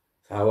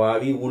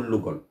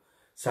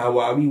sa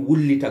wawi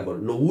wullitagol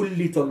no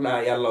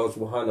wullitorɗa e Allah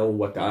subhanahu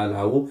wa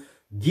ta'ala o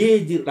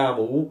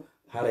jeejirɗamo o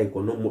haray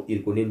ko non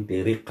moƴƴiri ko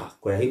ninte riqqa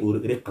ko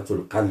heɓu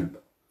riqqatul qalb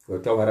ko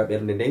taw hara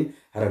ɓernde nden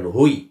hara no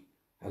hoyi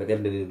hara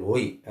ɓernde nden no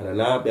hoyi hara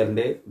na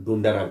ɓernde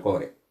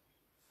dundarankore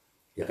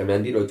yakami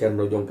andiɗo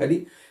ceerno jon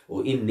kadi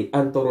o inni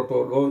an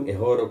torotoɗon e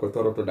hoore ko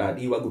torotoɗa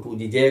ɗi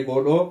wagutuji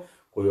jeegoɗo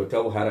koyo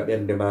taw hara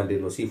ɓernde ma nde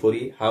no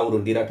sifori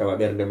hawrodira tawa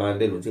ɓernde ma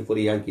nde no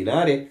sifori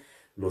yankinare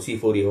no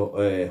sifori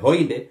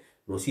hoyde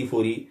no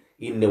sifori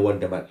inne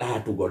wondema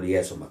ɗaatugol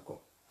yeeso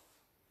makko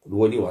ɗum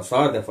woni wa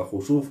sadafa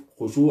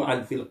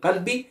khushu'an fil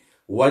qalbi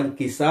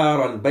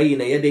wankisaran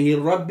bayna yadayhi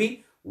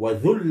rabbi wa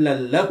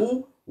dhullan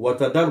lahu wa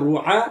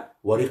tadarru'a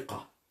wa riqqa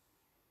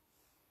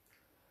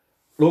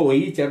ɗo o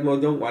yi ceerno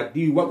jon o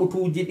addi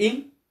waɓutuji ɗin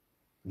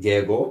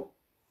jeego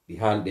ɗi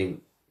hanɗen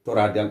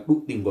toradal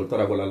ɗuɗɗingol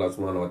toragol Allah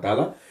subhanahu wa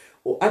ta'ala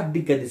o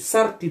addi kadi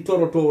sarti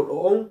torotoɗo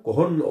on ko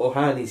honno o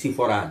hani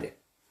siforade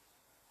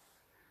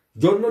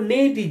jonno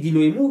neediji no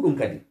e muɗum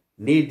kadi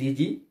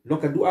neediji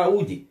noka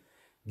du'a'uji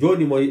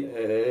joni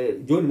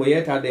mo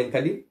yetaden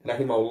kadi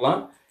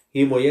rahimahullah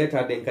himo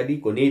yetaden kadi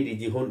ko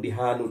neediji honɗi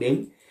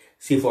hanuɗen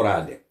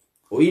siforade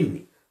o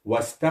inni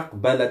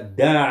wastaqbala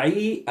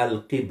da'i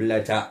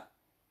alqiblata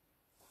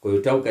koyo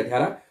taw kadi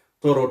hara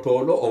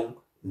torotoɗo on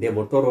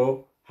ndemo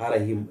toro hara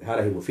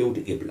himo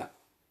fewti qibla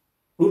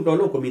ɗum ɗo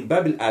noon ko min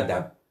babil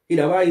adab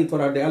ina wawi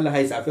torade Allah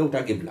hay sa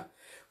fewta qibla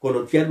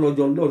kono ceerno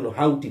jon ɗo no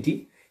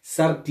hawtiti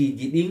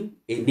sartiji ɗin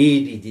e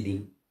neediji ɗin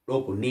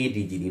ɗo ko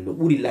neediji ɗin no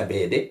ɓuri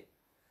laɓede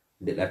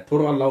ndeɗa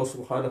toro Allah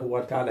subhanahu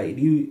wa ta'ala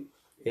iɗi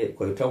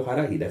koye taw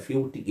hara hiɗa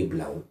fewti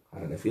qibla on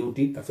hara ɗa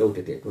fewti ka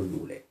fewtete ton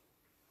juule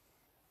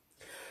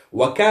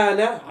wa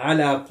kana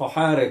ala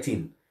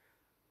taharatin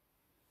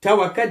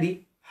tawa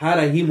kadi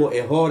hara himo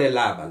e hoore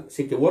laaɓal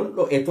sike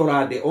wonɗo e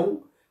torade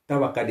on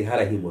tawa kadi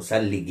hara himo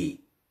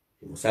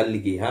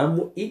salligi ha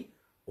moƴƴi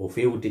o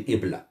fewti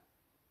qibla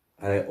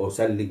hara o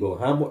salligo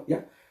ha moƴƴa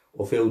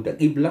o fewta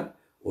qibla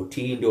o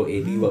tiindo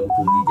e ɗi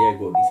waɓutuji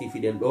jeego ɗi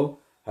sifiɗen ɗo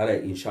hara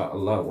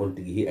inchallah on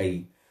tigi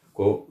hi'ay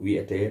ko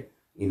wiyete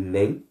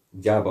innen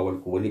jabawol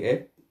ko woni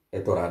e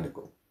torade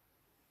ko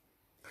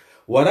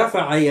wa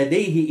rafa'a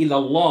yadayhi ila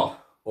Allah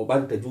o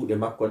ɓanta juuɗe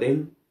makko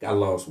ɗen ka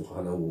Allah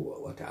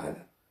subhanahu wa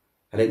ta'ala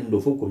hara ɗum ɗo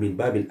fof ko min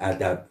babil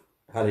adab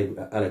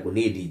hara ko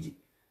neediji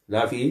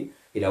nafi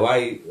ina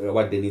wawi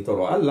wadde ni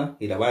toro Allah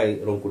ina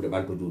wawi ronkude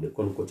ɓanto juuɗe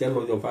kono ko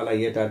ceerno jon faala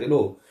yetade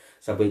ɗo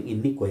sabu en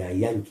inni ko ya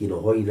yankino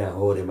hoyna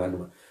hoore ma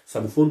ɗuma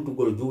sabu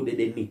fontugol juuɗe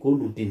ɗen ni ko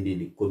ɗum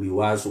tindini komi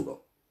wasuɗo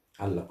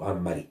Allah ko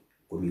an mari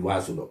komi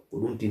wasuɗo ko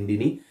ɗum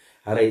tindini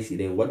haray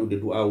siɗen waɗude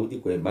du'awuji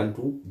koye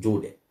ɓantu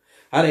juuɗe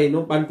haray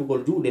noon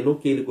ɓantugol juuɗe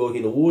nokkeli goo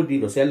hino woodi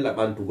no sella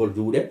ɓantugol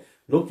juuɗe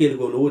nokkeli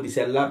goo no woodi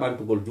sella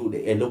ɓantugol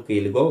juuɗe e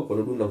nokkeli goo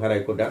kono ɗum ɗon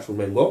haray ko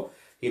darsumen goo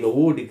hino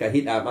woodi ka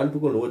hiɗa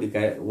ɓantugol no woodi ka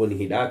woni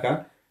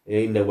hiɗaka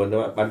inde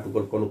wondema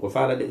ɓantugol kono ko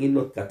faalaɗen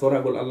inno ka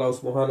toragol Allah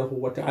subhanahu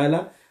wa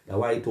ta'ala na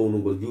wawi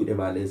townugol juuɗe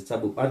ma ɗen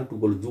sabu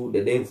ɓantugol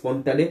juuɗe ɗen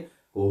fontaɗe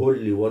ko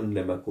holli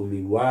wondema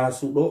komi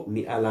wasuɗo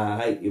mi ala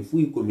hay e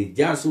fuyi komi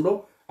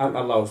jasuɗo an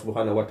Allah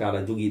subhanahu wa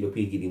ta'ala jogiiɗo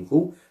piiji ɗin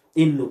fuu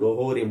innuɗo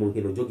hoore mum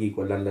hino jogii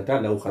ko lallata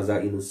lahu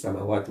khaza'inu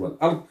samawati wal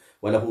ard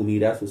wa lahu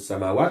mirasu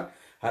samawat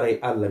haray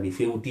Allah mi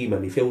fewtima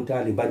mi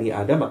fewtali bani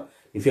adama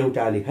mi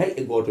fewtali hay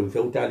e goto mi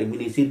fewtali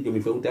minisirjo mi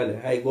fewtali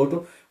hay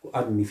goto ko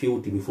am mi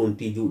fewti mi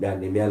fonti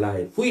juuɗande mi ala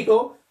e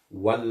fuyɗo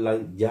walla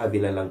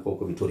jaabinalanko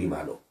komi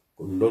torimaɗo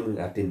ko ɗum ɗon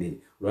attendini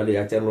ɗum waɗi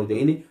ya ceernojo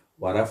ini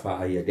wa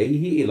rafa'a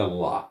yadayhi ila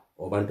Allah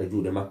o ɓanta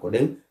juuɗe makko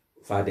ɗen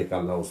faade ka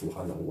Allah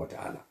subhanahu wa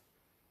ta'ala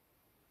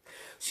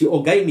si o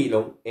gayni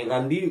ɗon en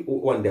andi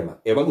wondema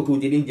e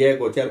waɓutuji ɗin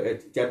jeego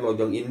ceerno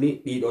jon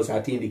inni ɗiɗo sa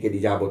tindi kedi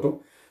jaboto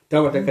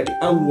tawata kadi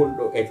an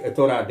wonɗo e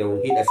torade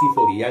on hiɗa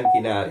sifori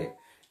yankinare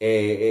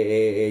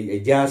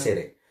e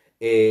jasere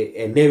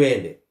e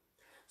newende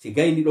si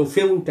gayni ɗon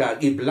fewta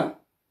qibla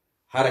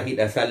hara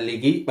hiɗa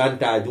salligi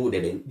ɓanta juuɗe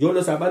ɗen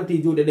jono sa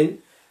ɓanti juuɗe ɗen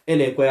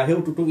ene koya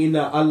hewtu tun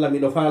inna allah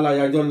miɗo faala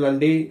ya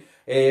jonnande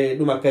e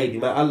ɗuma kaydi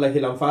ma allah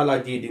hilan faala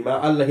jiidi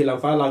ma allah hilan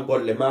faala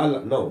golle ma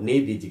allah no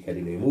nediji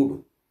kadi no e muɗum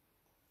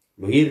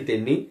no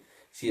hirten ni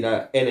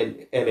sina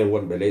enen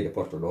wonɓe leyɗe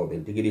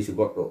portoɗoɓen tigui si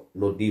goɗɗo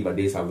noddima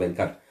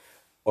 224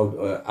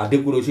 a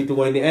découragé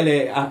tumoyni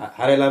ene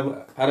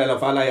harelam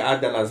faala e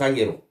addana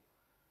sangero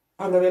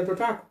anga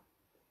weltotako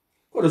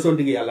kono son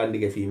tigui a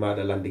landige fi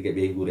maɗa landige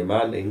ɓe gure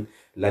maɗa en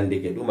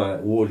landige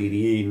ɗuma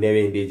woliri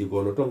newendeji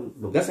gono ton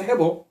no gasa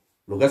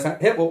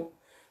heɓo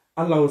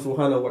allahu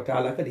subhanahu wa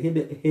taala kadi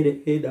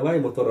heɗa wawi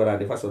mo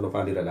tororade façon no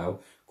falira law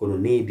kono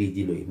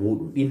nediji no e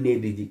muɗum ɗin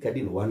nediji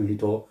kadi no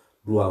wallito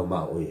duwaw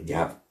ma o yo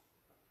jaabu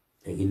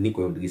en inni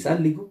koyon tigui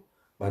salligo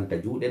ɓanta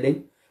juuɗe ɗen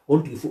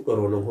on tigui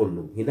fuɗɗoro non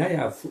honnum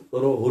hinaya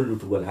fuɗɗoro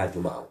hollutugol haaju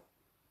ma o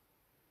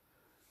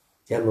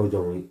ceerno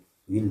jon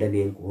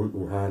windani en ko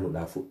honɗum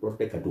hanuɗa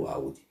fuɗɗorde ka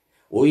du'awuji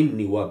o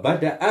inni wa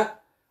bada'a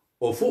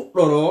o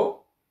fuɗɗoro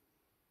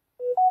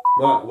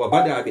wa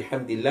bada'a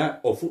bihamdillah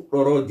o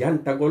fuɗɗoro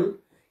jantagol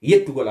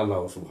yettugol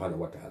allahu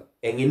subhanahu wa taala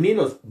en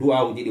innino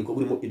du'awuji ɗin ko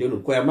ɓuri moƴƴude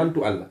ɗum koya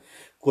mantu allah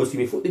ko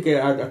simi fuɗɗike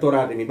a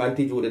torade mi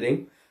ɓanti juuɗe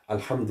ɗen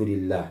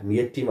alhamdulillah mi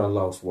yettima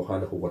allahu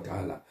subhanahu wa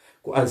taala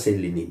ko an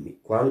sellininmi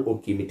ko an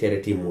okkimi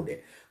tere timmuɗe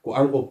ko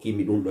an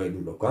okkimi ɗum ɗo e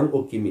ɗum ɗo ko an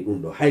okkimi ɗum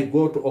ɗo hay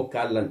goto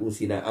okka allah ɗum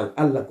sina an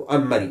allah ko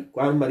an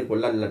mari ko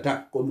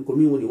lallata ko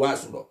min woni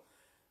wasuɗo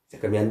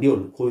saka mi andi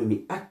on ko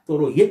mi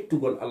attoro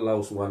yettugol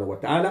allahu subhanahu wa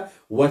taala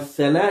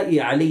wassana'i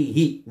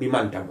alayhi mi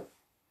mantamo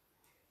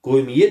ko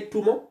mi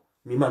yettumo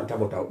mi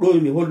mantamo taw ɗo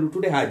mi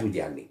hollutude haajuji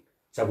anni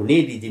sabu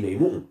nediji no e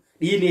mu'um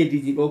ɗi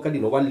nediji ɗo kadi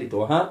no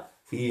wallito ha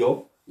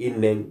fiyo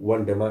innen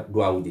wondema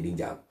duwawuji ɗi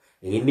jaabu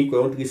en inni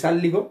ko on tigi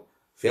salligo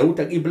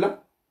fewta qibla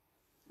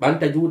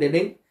ɓanta juuɗe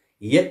ɗen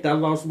yetta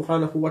allahu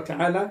subhanahu wa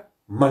taala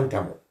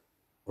mantamo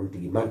on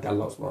tigi manta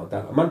allahu subhanahu wa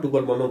taala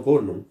mantugol mo noon ko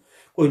on ɗum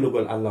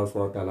koynugol allahu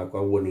subhanahu wa taala ko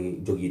an woni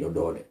jogiiɗo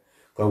doole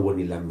ko an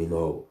woni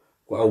lamminowo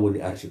ko an woni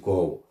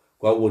arsikowo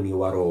ko an woni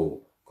warowo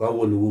ko an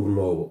woni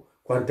wurnowo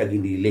ko an tagi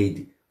ndi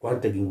leydi ko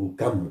an tagi ngu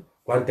kammu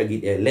ko an tagi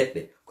ɗe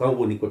leɗɗe ko an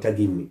woni ko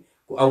taginmi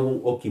ko an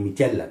okkimi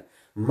cellal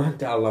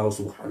manta allahu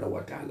subhanahu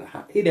wa taala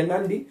hiɗen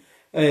andi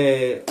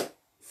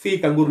fii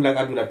ka gurdal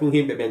aduna tun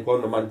himɓe ɓen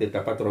konno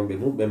mantirta patron ɓe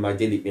mum ɓen ma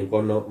jeli ɓen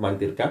konno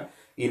mantirta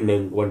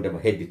innen wondema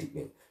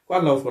hedditiɓɓen ko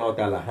allahu subhanahu wa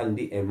taala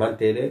handi e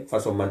mantere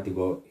façon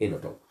mantigo hino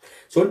ton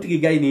son tigi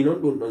gayni noon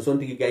ɗum ɗon son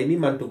tigi gayni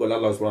mantugol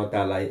allahu subhanahu wa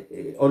taala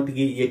on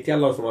tigi yetti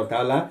allahu subhanahu wa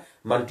taala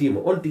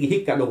mantimo on tigi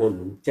hikka ɗo hon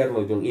ɗum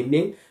ceerno jon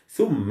innen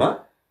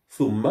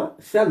summa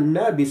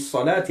sanna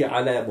bisalati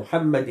ala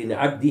muhammadin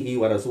abdihi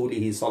wa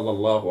rasulihi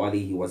sallallahu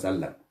alayhi wa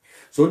sallam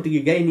son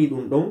tigi gayni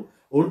ɗum ɗon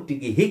on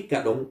tigi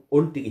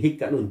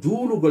hikka ɗon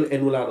juulugol e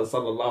nulaɗo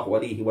sallallahu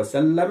alayhi wa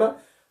sallama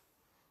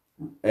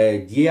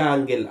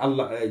jiyangel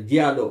allah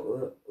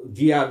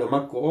jiyaɗo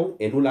makko on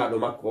e nulaɗo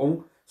makko on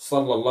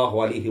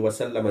sallallahu alayhi wa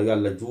sallama yo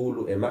allah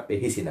juulu e maɓɓe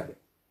hisinaɓe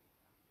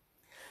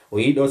o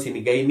yiɗo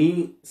simi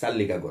gayni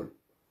salligagol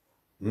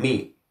mi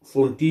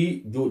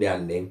fonti juuɗe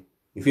an ɗen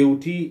mi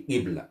fewti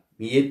qibla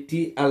mi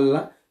yetti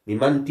allah mi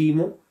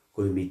mantimo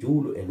koye mi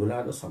juulu e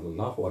nulaɗo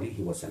sallallahu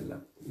alayhi wa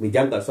sallam mi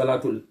janga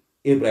salatul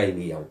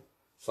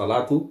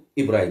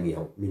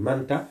ibrahimiyahu mi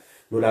manta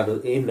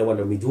nulaɗo inna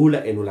walla mi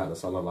juula e nulaɗo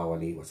sallallahu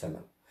alayhi wa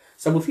sallam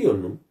sabu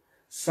fiyon num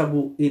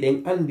sabu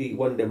iɗen andi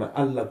wondema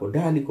allah ko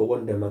daali ko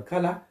wondema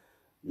kala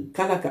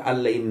ka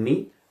allah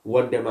inni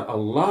wondema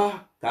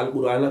allah ka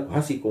alqur'ana ko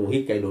hasi kon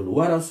hikka ɗon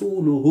wa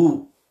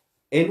rasuluhu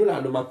e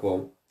nulaɗo makko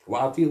on wa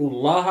atiu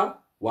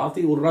llaha wa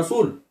atiu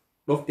rasul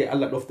ɗofte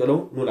allah ɗofta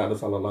ɗon nulaɗo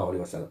sallallahu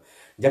alayhi wa sallam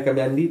jaka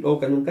mi andi ɗo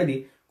kañum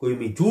kadi koye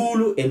mi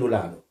juulu e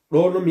nulaɗo ɗo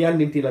no mi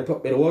andintina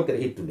toɓɓere wotere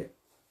hittude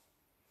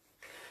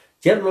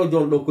ceerno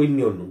jon ɗo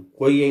koyni on ɗum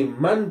koyen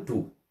mantu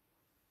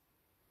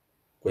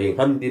koyen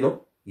hamdino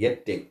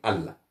yetten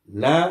allah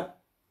na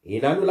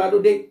ina nulaɗo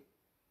de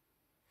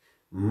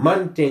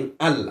manten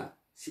allah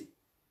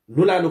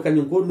nulaɗo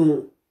kañum ko ɗum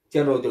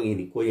ceerno jon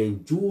ini koyen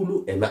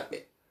juulu e maɓɓe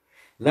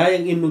na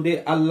yen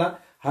innude allah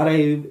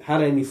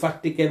haray mi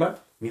fattikema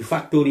mi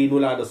fattori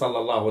nulaɗo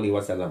sallallahu alayhi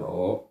wa sallam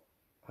o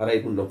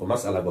haray ɗum ɗon ko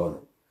masala gono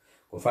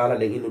ko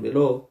faalaɗen innude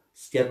ɗo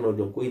ceerno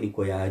jon ko ini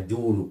koya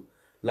juulu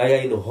na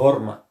yayno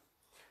horma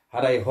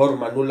haray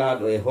horma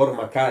nulaɗo e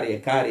horma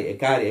kaari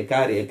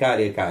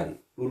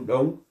ɗum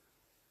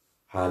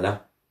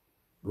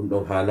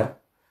ɗon hana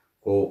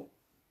ko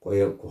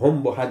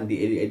hombo handi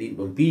e ɗin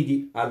ɗon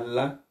piiji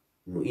allah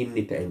no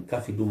innita en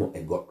kafidumo e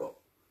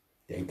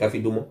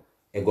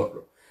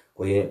goɗɗo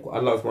ko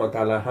allah subhanahu wa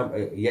taala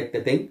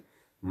yetteten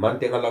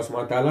manten allah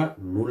subhanahu wa taala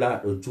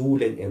nulaɗo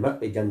juulen e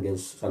maɓɓe jangen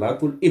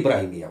salatul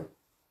ibrahimiyahu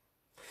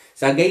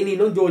sa gayni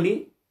noon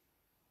joni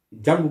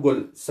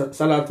jangugol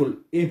salatul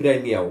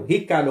ibrahimiyahu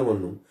hikkaɗo hon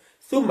ɗum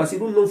summa si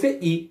ɗum noon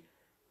feƴƴi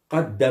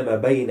qaddama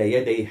bayna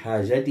yaday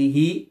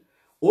hajatihi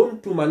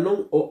on tuma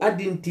non o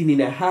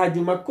adintinina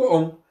haaju makko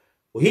on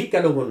o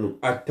hikka ɗon honno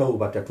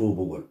at-tawbata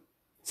tubugol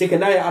sike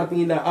nayi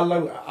artina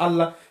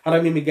allah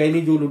harami mi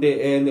gayni julude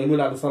e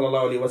nulaɗo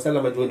sallallahu alaihi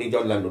wasallam joni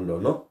jollan ɗum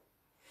ɗo no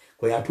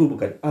ko ya tubu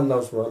kadi allah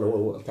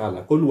subhanahu wa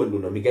ta'ala kon woni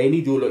ɗum no mi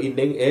gayni juulo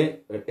innen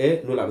e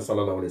nulaɗo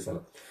sallallahu alaihi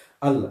wasallam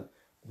allah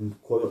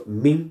ko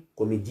min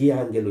komi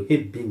jiyangel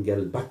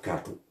hebbingel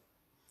bakkatu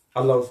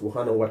allah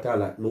subhanahu wa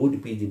ta'ala no wodi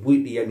piiji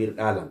buyɗi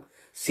yamirɗalam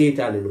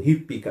setane no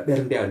hippi ka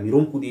ɓernde am mi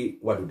ronkuɗi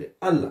waɗude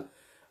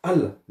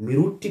allah mi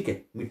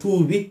ruttike mi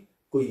tuubi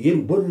ko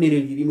yeru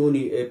bonnereji ɗi mi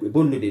woni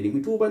bonnude ɗi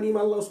mi tubanima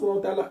allah subhanahu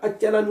wa ta'ala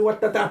accana mi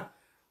wattata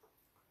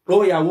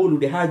ɗo ya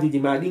wolude haajuji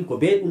ma ɗin ko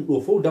be ɗum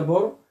ɗo fof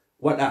d'abord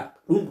waɗa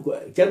ɗum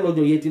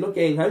ceernojo yettinoke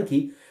en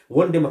hanki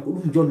wondema ko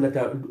ɗum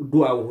jonnata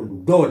du'a o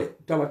honɗum doole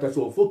tawata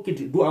so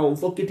fokkiti du'a on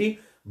fokkiti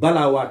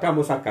bala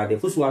watamo sakkade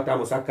fus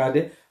watamo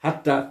sakkade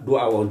hatta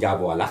du'a o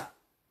jaabo wala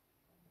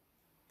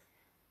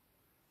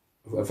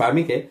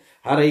famike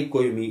haray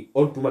koymi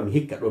on tuma mi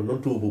hikka ɗon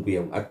non tububu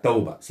yam at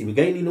tawba simi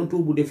gayni non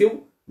tubude few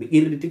mi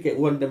irritike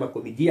wondema ko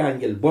mi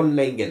jiyangel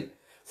bonnaygel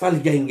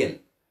faljayngel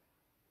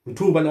mi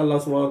tuban allah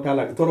subhanahu wa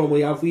ta'ala mi toromo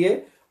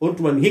yafuye on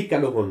tuma mi hikka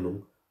ɗon honnum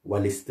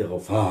wal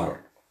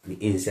istighfar mi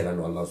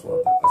inserano allah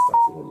subhanahu wa ta'ala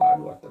astaghfirullah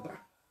mi wattata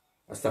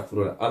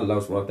astaghfirullah allah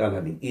subhanahu wa ta'ala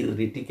min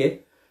irritike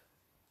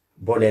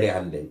bonere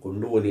anden ko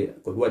ɗum woni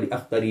ko ɗum waɗi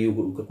aftari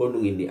ko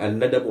ɗum inni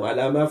annadamu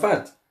ala ma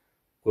fat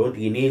ko on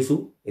tigi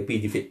neesu e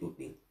piiji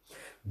feƴƴuɗɗi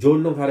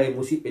joni noon haray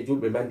musidɓe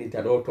julɓe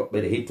mandinta ɗo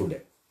toɓɓere hittude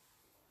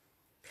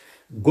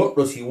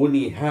goɗɗo si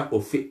woni ha o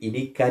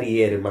feƴƴini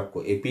carriére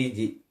makko e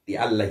piiji ɗi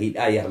allah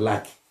hiɗa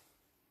yarlaki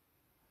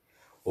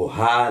o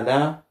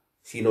haana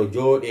sino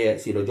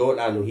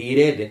joɗano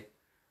hiirede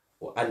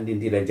o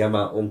andindina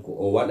jama on ko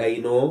o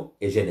waɗayno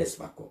e jeunesse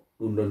makko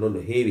ɗum ɗon noon no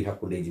heewi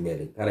hakkundeji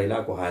meɗen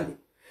harayna ko haani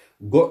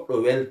goɗɗo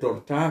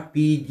weltorta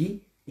piiji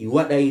ɗi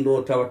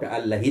waɗayno tawata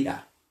allah hiɗa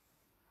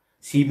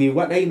si mi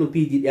waɗayno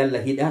piiji ɗi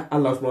allah hiɗa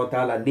allah subhanahu wa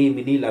ta'ala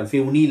neminilam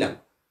fewnilam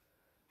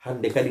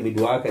hande kadi mi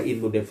duwaka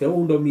innude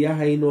fewndo mi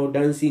yahayno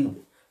dancing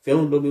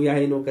fewndo mi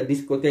yahayno ka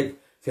discothèque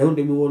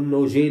fewndo mi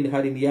wonno jeune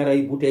hari mi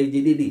yaray bouteille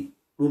ɗiɗi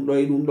ɗum ɗo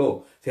e ɗum ɗo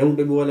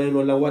fewndo mi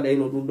wonayno lan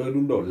waɗayno ɗum ɗo e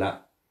ɗum ɗo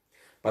la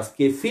par ce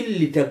que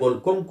fillitagol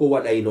konko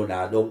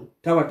waɗaynoɗa ɗon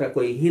tawata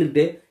koye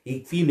hirde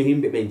fino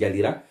yimɓe ɓen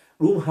jalira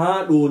ɗum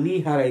ha ɗo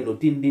ni harayno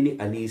tindini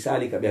ani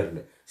sali ka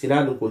ɓernde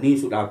sina ɗum ko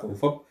nisuɗa kon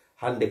fop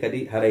hande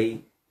kadi haray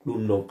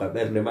ɗum non ka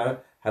ɓernde ma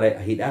haray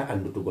a hiɗa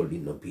andutugol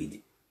ɗin non piiji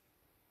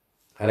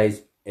haray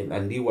en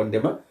andi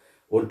wondema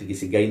on tigi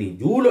si gayni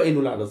juulo e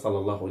nulaɗo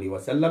sallllahu alayhi wa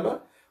sallama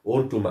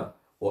on tuma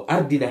o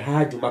ardina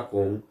haaju makko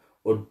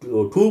on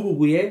o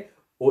tubuguye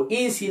o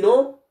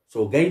insino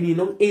so gayni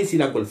noon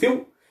insinagol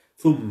few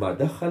thumma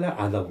dakhala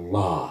ala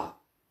allah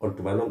on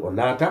tuma noon o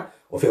naata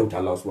o fewta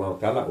allah subhanahu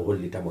wa ta'ala o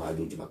hollitamo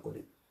haajuji makko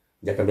ɗin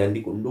jaka mi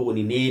andi ko ɗum ɗo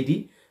woni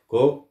needi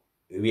ko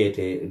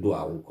wiyete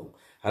du'a on kon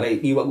haray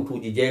ɗi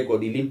waɓutuji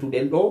jeegoɗi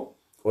lintuɗen ɗo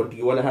on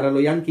tigi wona hara no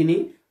yankini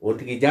on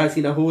tigi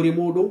jasina hoore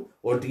muɗum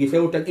on tigi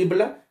fewta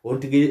qibla on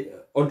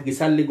tigi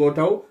salligo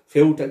taw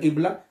fewta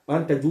qibla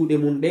ɓanta juuɗe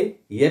mum ɗen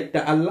yetta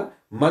allah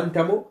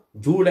mantamo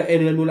juula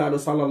ene nulaɗo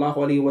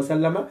sallllahu alayhi wa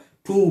sallama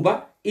tuuba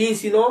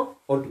insino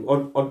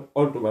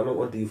on tuma noon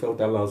on tigi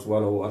fewta allah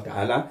subhanahu wa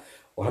ta'ala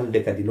o hande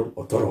kadi noon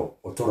o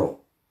toro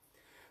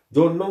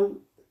joni noon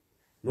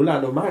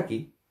nulaɗo maaki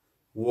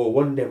wo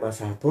wondema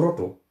sa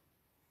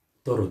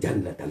toro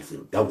jannatal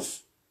firdaus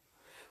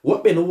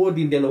woɓɓe no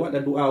woodi nde no waɗa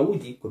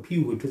du'awuji ko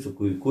piihoy to so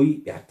koy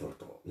ɓe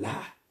attorto la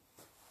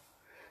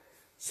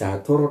sa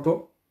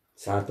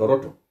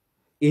toroto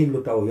inno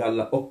taw yo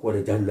allah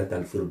okkore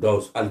jannatal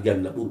firdaus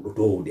aljanna ɓurɗo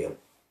towde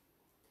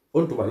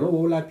on tuma no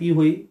wola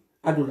piihoy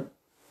aduna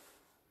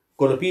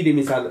kono piide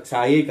misal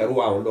sa yehi ka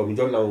ruwa on ɗo mi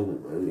jonna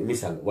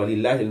misal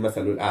walillahi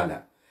almasalul ala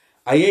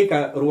a yehi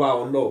ka ruwa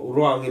on ɗo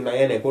ruwa on inna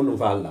ene kon ɗum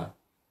faalla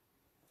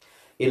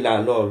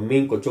illa no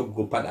min ko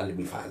coggu paɗal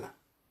mi faala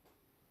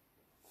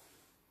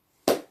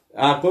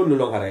konno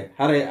noon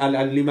haray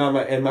al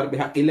limama e marɓe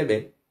haqqille ɓe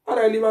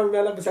haray limama ɓe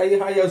ala sa yehi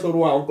ha yeeso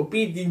ruwa on ko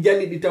piiji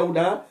jali ɗi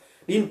tawɗa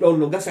ɗin ɗon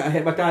no gasa a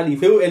heɓataɗi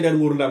few e nder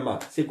gurdam ma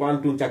siko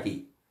an tun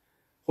caki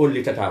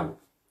hollitatamo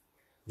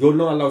joni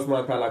noon allah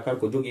subhanahu wa ta'ala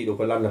kanko jogiiɗo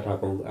ko lannata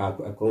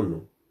konno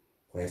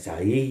koye sa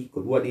yehi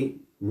ko ɗum waɗi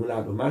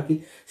nulaɗo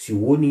maki si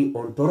woni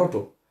on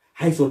toroto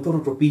hayso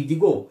toroto piiji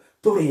goo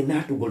toro e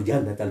natugol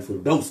jannatal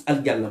firdaus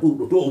aljanna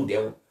ɓurɗo towde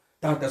on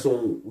tawata so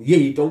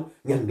yehi ton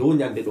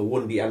ñande ɗo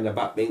wondi allah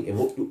baɓɓen e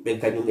moƴƴuɓɓen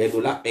kañum e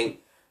nulaɓɓen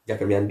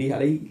jaka mi andi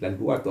haɗay lan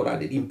duwa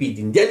torade ɗin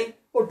piiji jani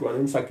on tuwa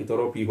non sakki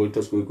toro piihoy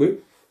toskoy koy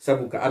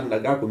sabu ka anda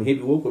ga komi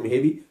heɓi wo komi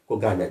heɓi ko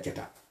ga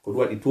ñaccata ko ɗum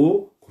waɗi to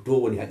ko to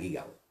woni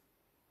haqiqa o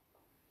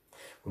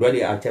ko ɗum waɗi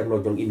a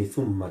ceerno jon ini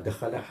summa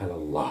dakhala ala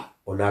allah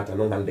o naata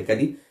noon hande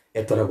kadi e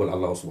toragol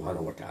allah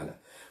subhanahu wa ta'ala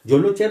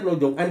joni noon ceerno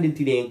jon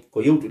andintini en ko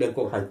yewtuɗen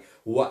kon han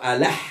wa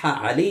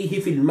alaha alayhi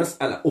fil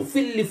mas'ala o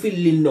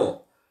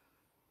fillilno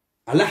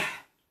alah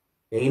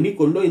en ni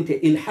ko noyinte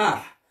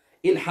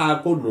ilha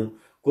ko ɗum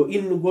ko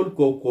innugol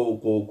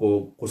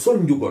ko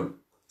sonjugol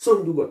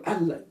sonjugol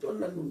Allah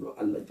jonnan ɗum ɗo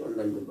Allah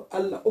jonnan ɗum ɗo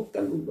Allah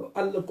okkan ɗum ɗo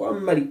Allah ko an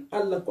mari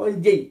Allah ko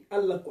an jeyi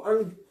Allah ko an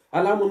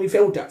alamo mi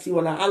fewta si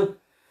wona an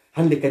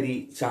hande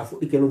kadi sa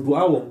fuɗɗike no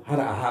du'a won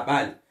hara a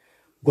haɓali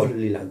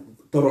gollila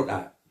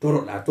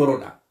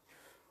toroɗa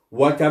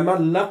wa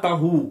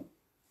tamallaqahu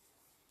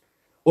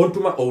on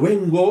tuma o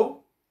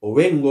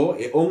wengo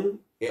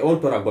e on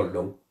toragol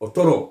ɗon o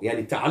toro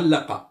yani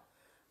ta'allaqa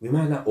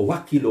bimana o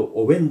wakkilo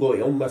o wengo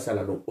e on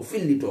masala ɗon o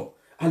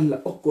fillito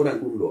Allah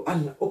okkoran ɗum ɗo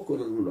Allah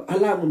okkoran ɗum ɗo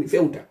alamo mi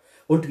fewta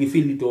on tigi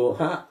fillito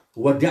ha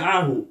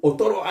wada'ahu o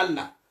toro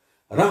Allah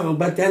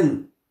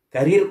raghbatan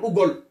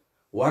karirɗugol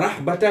wa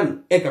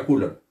rahbatan e ka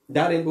kulon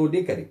daren ɗo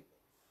de kadi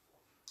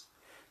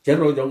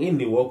cerno jon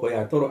inni wo ko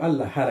ya toro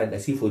Allah haraɗa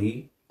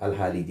sifori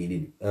alhaaliji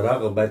ɗiɗi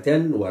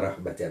raghbatan wa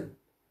rahbatan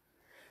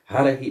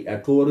hara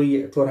hiɗa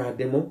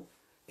torade mo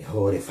e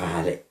hoore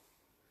faale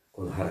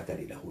kono hara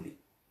kadi ɗahuli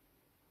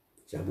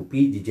sabu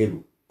piiji jelu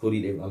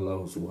toriɗen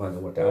allahu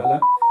subhanahu wa taala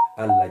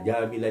Allah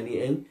jamilani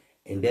en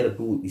e nder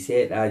duuɓi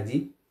seeɗaji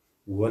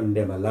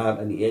wondema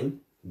laaɓani en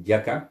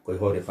jaka koye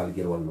hoore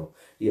falgir wonno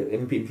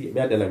mi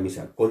adana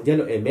misal ko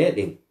jelo e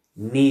meɗen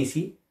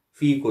niisi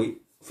fii ko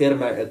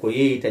ferma ko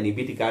yeyitani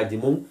bitikaji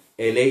mum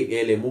e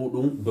leyɗele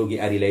muɗum dogi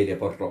ari leyɗe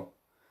porto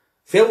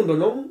fewndo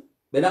noon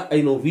ɓe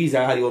ɗaɓɓayno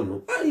visa hari on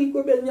non ay ko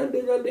ɓe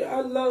ñande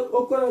Allah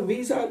okkona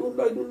visa ɗum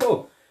ɗo e ɗum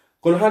ɗo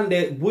kono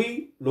hande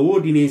buy no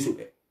woodi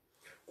niisuɓe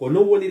ko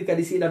non woniri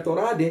kadi siɗa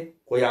torade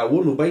ko ya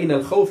wonu bayna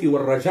al khawfi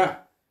war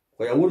raja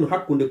ko ya wonu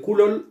hakkunde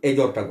kulol e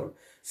jortagol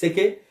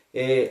seke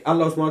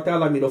Allah subhanahu wa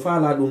ta'ala miɗo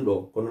faala ɗum ɗo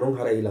kono noon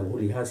hara ilam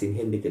huli ha sin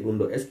hendike ɗum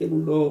ɗo est ce que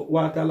ɗum ɗo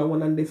watala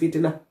wonande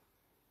fitina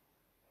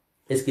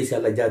est ce que si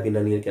Allah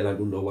jabinani kela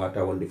ɗum ɗo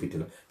wata wonde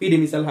fitina piide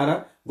misal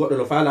hara goɗɗo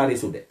no faala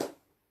resude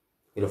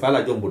ino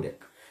faala jombude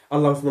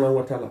Allah subhanahu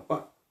wa ta'ala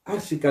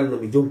arsikal no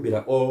mi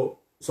jombira o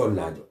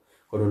sonnajo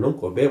kono noon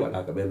ko be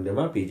waɗaka ɓernde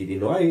ma piiji ɗi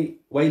no wawi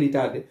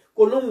waylitade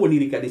ko noon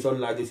woniri kadi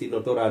sonnajo sino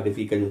torade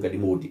fi kañum kadi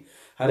moodi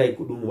haray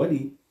ko ɗum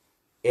waɗi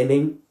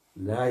enen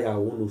naya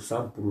wonu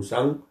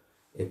 100%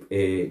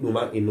 e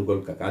ɗuma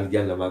innugol kaka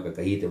aljanna maka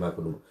ka yiite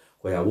maka ɗuma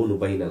ko ya wonu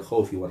bayna al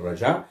khawfi war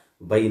raja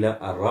bayna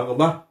ar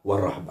raghba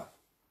war rahba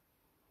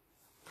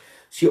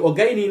si o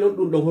gayni noon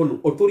ɗum ɗo honu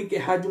o torike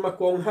haaju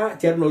makko on ha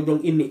ceerno jon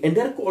inni e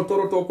nder ko o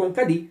toroto kon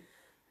kadi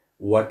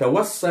wa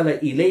tawassala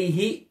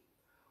ilayhi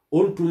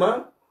on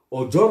tuma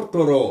o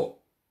jortoro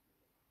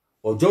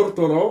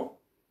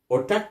o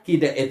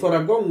takkida e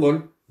toragol ngol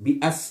bi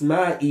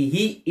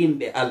asma'ihi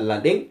inɗe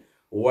Allah ɗen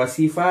wa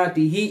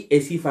sifatihi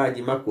e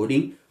sifaji makko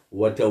ɗin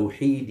wa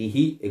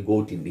tawhidihi e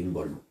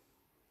gotinɗingol mum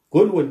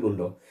kon woni ɗum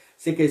ɗo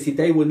sike si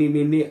tawi woni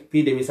min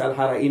piide misal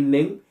hara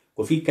innen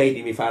ko fi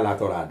kaydi mi faala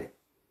torade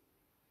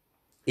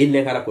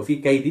innen hara ko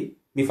fi kaydi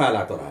mi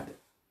faala torade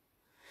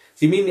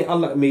si min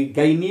Allah mi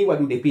gayni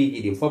waɗude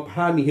piiji ɗin fop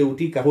ha mi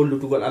hewti ka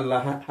hollutugol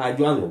Allah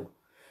haaju an on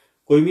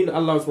koye min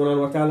Allah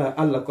subhanahu wa ta'ala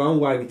Allah ko an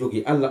wawi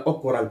jogi Allah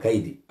okkoran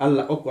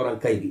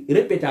kaydi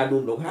répéta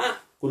ɗum ɗon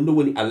ha ko ɗum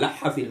woni Allah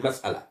hafil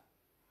mas'ala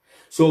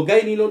so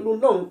gayni non ɗum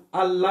ɗon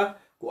Allah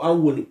ko an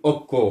woni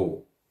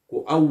okkowo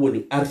ko an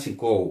woni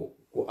arsikowo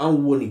ko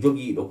an woni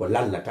jogiiɗo ko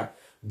lallata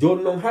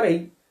joni noon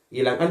haray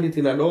ilan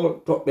anditina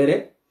ɗo toɓɓere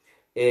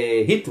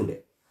e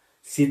hittude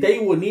si tawi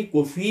woni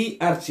ko fi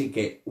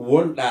arsike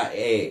wonɗa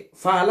e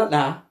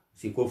faalaɗa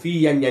si ko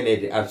fi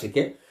yanyanede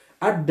arsike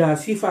adda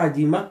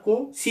sifaji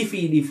makko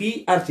sifiɗi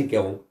fi arsike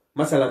on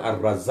masalan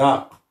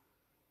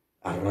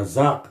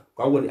arrazaq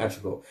ko woni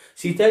arsike o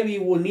si tawi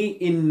woni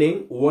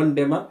innen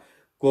wondema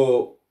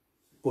ko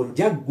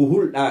jaggu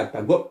hulɗa ta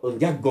goɗɗo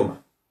jaggoma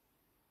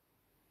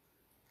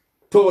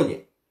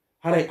tooñe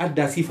haray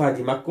adda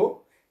sifaji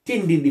makko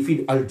tindinɗi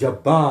fiɗi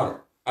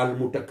aljabbar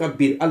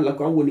almutakabbir Allah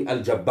ko an woni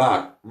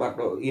aljabbar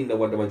marɗo inna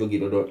wondema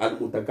jogiiɗo ɗo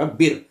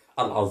almutakabbir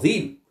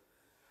alazim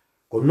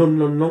ko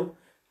non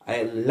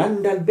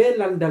landal be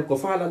landal ko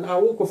faalaɗa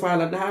o ko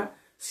faalaɗa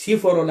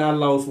siforoɗa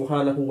Allah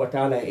subhanahu wa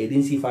ta'ala e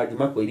ɗin sifaji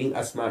makko e ɗin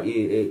asma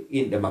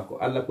inɗe makko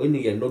Allah ko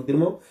inni yen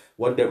noddirmo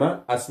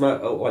wondema asma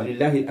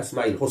walillahi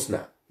asma'il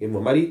husna imo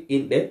mari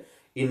inɗe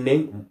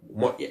innen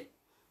moƴƴe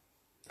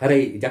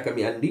haray jakka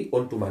mi andi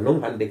on tuma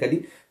noon hande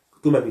kadi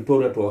tuma mi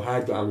tonato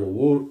haajo an o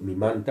wo mi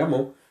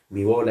mantamo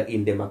mi wola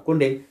inde makko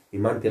nden mi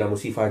mantiramo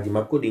sifaji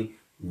makko ɗin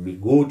mi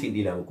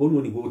gotiɗinamo kon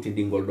woni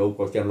gotiɗingol ɗow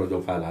ko ceerno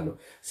jom faalaɗo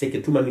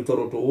seke tuma mi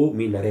toroto o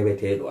min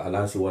reweteɗo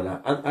ala si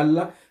wona an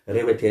Allah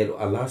reweteɗo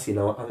ala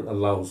sinawa an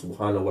allahu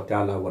subhanahu wa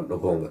ta'ala wonɗo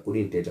gonga ko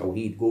ɗinte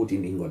tawhid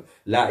gotiɗingol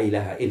la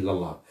ilaha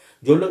illallah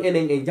joni noon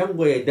enen en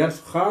janngoye dars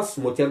khas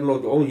mo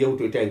ceernojo on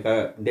yewtoyten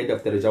ka nde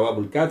deftere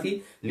jawabul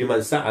kafi liman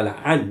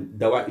sa'ala an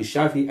dawa'i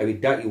shafi aw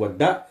idda'i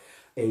wadda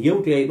en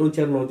yewtoyay ɗon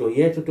ceernojo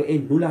yetoto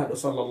en nulaɗo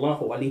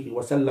sallllahu alayhi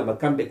wa sallam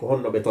kamɓe ko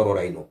honno ɓe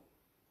tororayno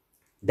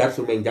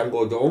darsu men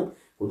janngojo on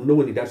ko ɗum ɗo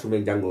woni darsu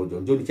men janngojo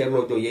on joni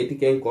ceernojo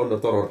yeytike en ko honno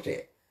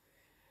tororte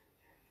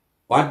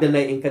o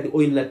addanayi en kadi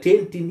o inna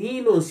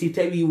tentini noon si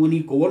tawi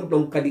woni ko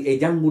wonɗon kadi e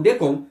janngude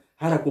kon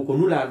hara koko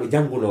nulaɗo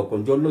jannguno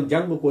kon joni noon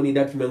janngo ko woni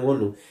darsu men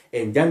honno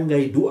en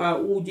janngay du'a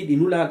uji ɗi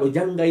nulaɗo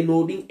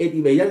janngayno ɗin e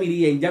ɗi ɓe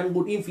yamiri en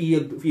janngu ɗin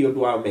fiyo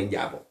du'a men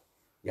jaabo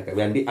jaka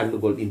mi andi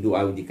andugol ɗin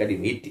du'awuji kadi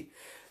mi hitti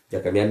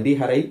jaka mi andi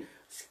haray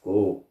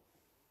ko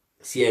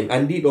si en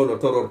andi ɗo no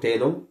tororte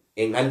non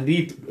en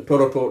andi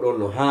torotoɗon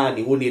no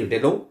hani wonirde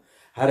non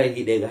haray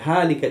hiɗen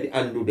hani kadi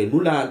andude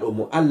nulaɗo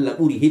mo Allah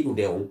ɓuri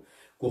hiɗude on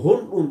ko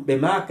honɗum ɓe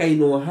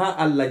makayno ha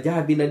Allah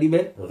jaabina ɗiɓe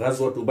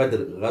ghazwatu badr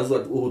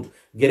ghazwatu uhud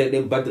gere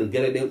ɗen badr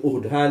gere ɗen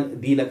uhud ha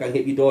dina kan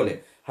heɓi dole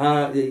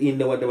ha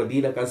inne waddema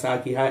dina kan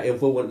saki ha en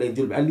fof wonɗen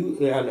julɓe andi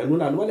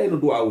nulaɗo waɗayno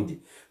du'awuji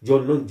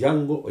jon noon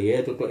janngo o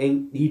yetoto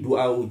en ɗi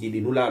du'awuji ɗi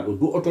nulaɗo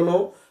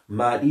du'otono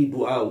ma ɗi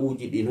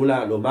du'awuji ɗi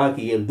nulaɗo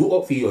maki yen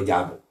du'o fiyo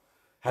jaabo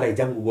haray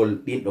janngugol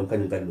ɗin ɗon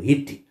kañum kadi no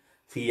hitti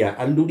fiya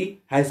anduɗi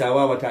hay sa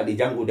wawata ɗi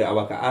jangude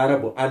awaka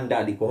arabo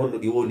andaɗi ko honno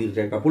ɗi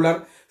wolirte ka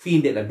pular fi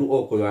ndeɗa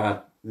du'o ko yo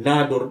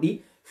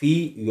nadorɗi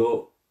fi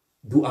yo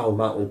du'aw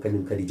ma on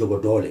kañum kadi jogo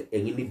doole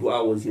en inni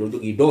du'aw on sino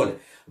jogi doole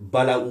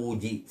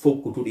bala'uji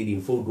fokkutuɗi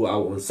ɗin fof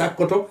du'aw on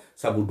sakkoto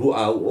sabu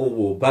du'aw on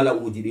wo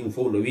bala'uji ɗin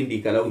fof no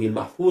windi ka lawhil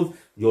mahfuz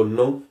jon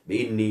noon ɓe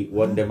inni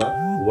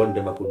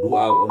wondema ko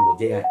du'aw on no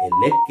jeeya e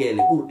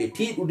lekkele ɓurɗe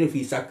tiiɗude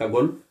fi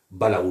sakkagol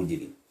bala'uji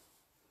ɗin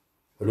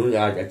ɗum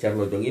a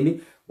ceerno jon inni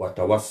wa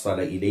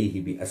tawassala ilayhi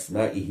bi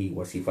asma'ihi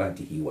wa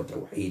sifatihi wa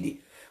tawhidi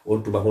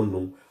on tuma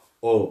honɗum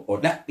o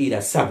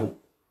ɗaɓɓira sabu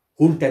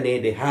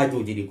huntanede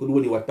haajuji ɗi ko ɗum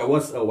woni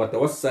wa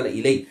tawassala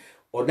ilay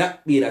o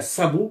ɗaɓɓira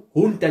sabu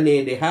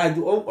huntanede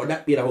haaju on o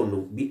ɗaɓɓira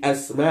honɗum bi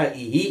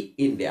asma'ihi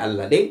inɗe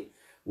Allah ɗen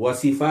wa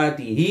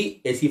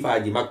sifatihi e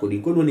sifaji makko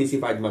ɗin ko ɗum woni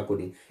sifaji makko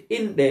ɗin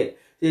inɗe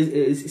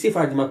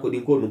sifaji makko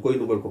ɗin ko ɗum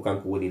koynugol ko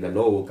kanko woni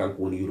nanowo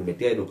kanko woni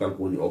yurmeteɗo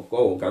kanko woni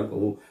okkowo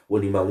kanko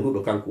woni mawnuɗo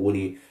kanko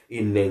woni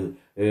innen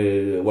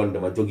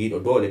wondema jogiiɗo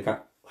doole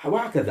ka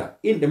hawakada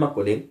inɗe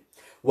makko ɗen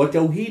wa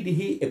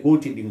tawhidihi e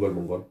gotinɗingol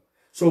mo ngol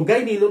so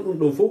gayni non ɗum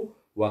ɗon fof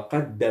wa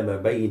qaddama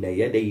bayna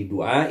yaday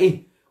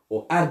du'a'i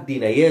o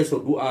ardina yeeso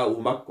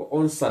du'a'u makko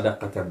on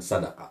sadaqatan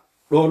sadaqa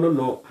ɗo non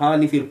no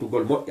hani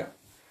firtugol moƴƴa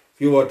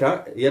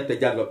fiwota yetta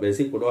jangoɓe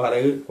sikku ɗo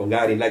haray ko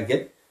ngaari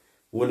nagge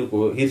woni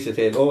ko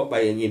hirsete ɗo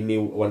ɓay en inni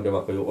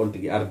wondema ko yo on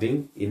tigi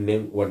ardin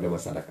innen wondema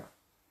sadaka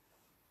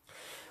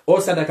o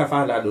sadaka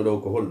fandaɗo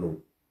ɗo ko honɗum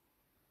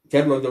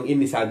ceerno jon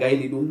inni sa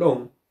gayni ɗum ɗon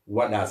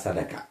waɗa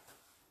sadaka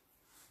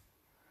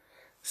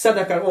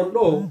sadaka on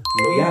ɗo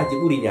no yaaji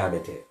ɓuri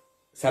ñamete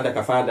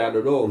sadaka fandaɗo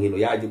ɗo on hino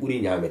yaaji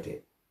ɓuri ñamete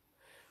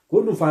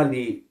ko ɗum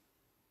fandi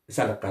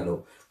sadaka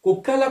ɗo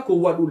ko kala ko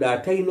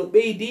waɗuɗa tawi no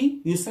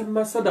ɓeydi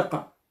yusamma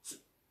sadaka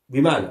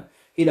bimana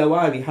hiɗa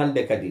wawi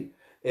hande kadi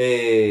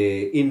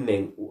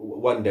innen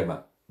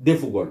wondema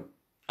defugol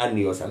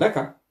anniyo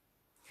sadaka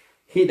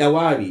hiɗa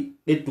wawi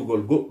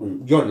ɗettugol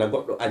goɗɗum jonna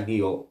goɗɗo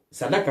anniyo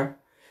sadaka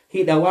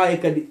hiɗa wawi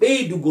kadi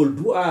ɓeydugol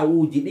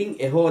du'a'uji ɗin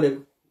e hoore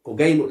ko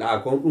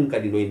gaynuɗa kon ɗum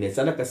kadi no inne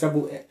sadaka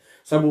sabu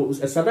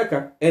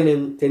sadaka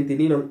enen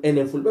tentininon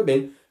enen fulɓe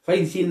ɓen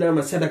fayi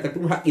sinnama sadaka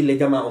tum haqqille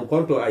jama on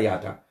konto a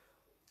yata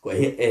ko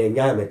e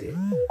ñamete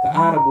ka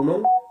arabu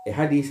noon e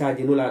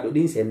hadisaji nulaɗo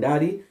ɗin se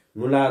ndaari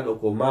nulaɗo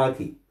ko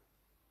maaki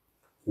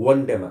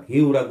wondema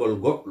hiwragol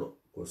goɗɗo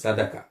ko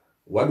sadaka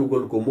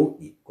waɗugol ko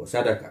moƴƴi ko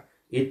sadaka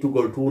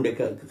ittugol tunde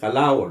ka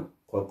laawol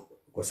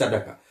ko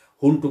sadaka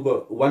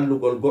huntugol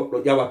wallugol goɗɗo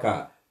ƴawa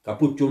ka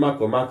puccu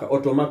makko ma ka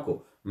oto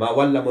makko ma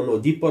walla mo no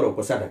jipporo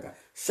ko sadaka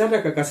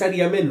sadaka ka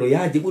sariya men no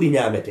yaaji ɓuri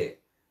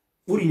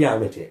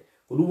ñamete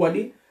ko ɗum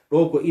waɗi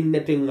ɗo ko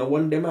inneten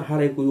wondema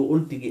haray ko yo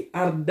on tigi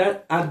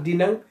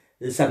ardinan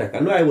sadaka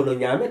no ay wono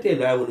ñamete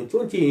no ay wono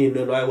conci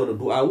no ay wono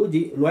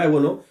du'awuji no ay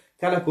wono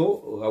kala ko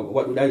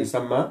waɗuɗa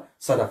yusamma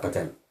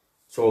sadaqatan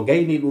so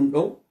gayni ɗum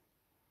ɗon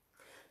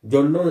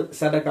jonnon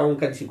sadaka on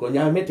kadi siko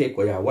ñamete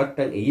ko ya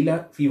wattan e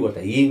yila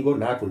fiwata yingo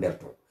naatu nder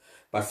ton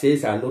par ce que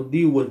sa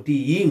noddi wonti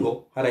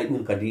yingo haray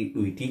ɗum kadi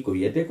ɗuyti ko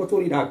wiyete ko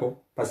toriɗa ko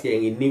par ce que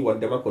en inni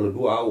wondema kono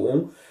du'a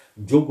on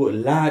jogo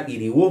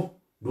laaɓiri wo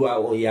du'a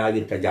on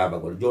yawirta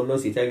jabagol jonnon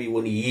si tawi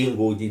woni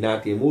yingoji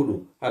naate muɗum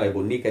haray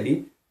bonni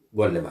kadi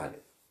golle maɗe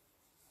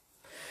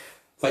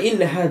fa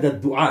inna hada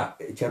du'a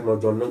ceerno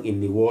jonnon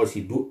inni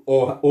woosi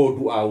o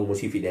du'a mo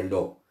sifiɗen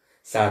ɗo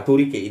sa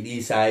torike e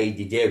ɗi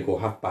sayiji jeego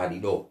happaɗi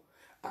ɗo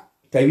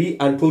tawi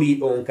an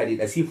toriɗo on kadi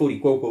ɗa sifori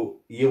koko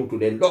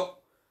yewtuɗen ɗo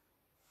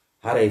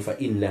haray fa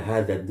inna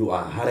hada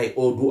du'a haray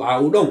o du'a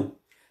ɗon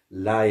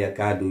la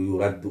yakadu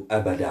yuraddu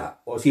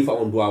abada o sifa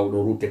on du'a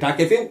ɗon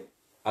ruttetake few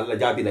Allah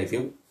jaabinay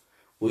few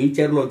o yi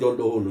ceerno jon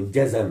ɗo no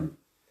jazam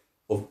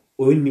o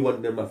wenni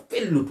wondema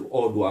fellutu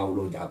o du'a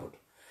ɗo jaboto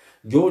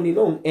joni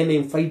noon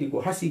enen faydi ko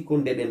hasi ko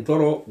ndeɗen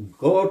toro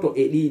goto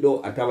e ɗiɗo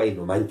a taway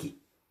no manki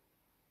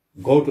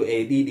goto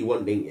e ɗiɗi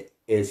wonɗen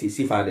e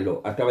sifade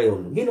ɗo a taway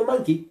on hino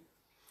manki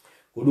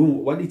ko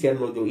ɗum waɗi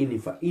ceernojo ini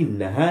fa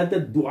inna hada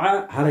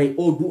du'a haray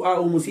o du'a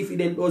o mo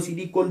sifiɗen ɗo si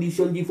ɗi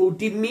condition ji fof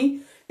timmi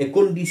e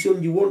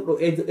condition ji wonɗo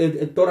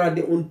e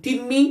torade on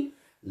timmi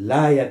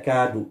la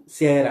yakadu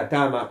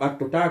seratama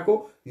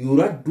ɓattotako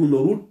yuraddu no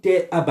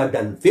rutte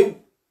abadan few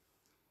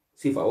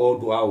sifa o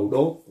du'a o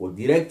ɗo o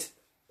direct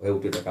o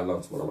hewtita ka Allah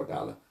subhanahu wa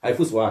ta'ala hay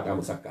fus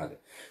watamo sakkade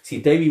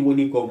si tawi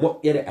woni ko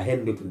moƴƴere a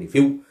hendotunde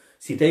few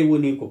si tawi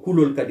woni ko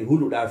kulol kadi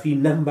huluɗa fi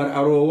nambar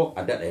arowo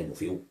a daɗay no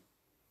few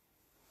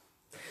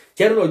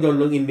cerno jon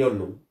non inni on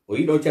non o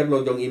yiɗo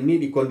cerno jon inni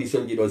ɗi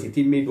condition ji ɗo si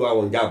timmi du'a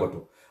o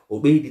jaboto o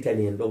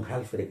ɓeyditani en ɗon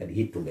halfere kadi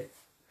hittude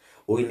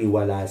o ini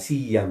wala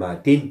siyama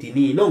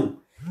tentini non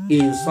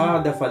in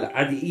sadafa al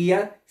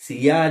adiya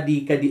si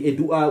yaadi kadi e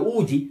du'a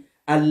uji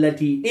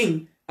allati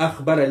ɗin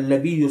akhbara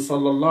annabiyu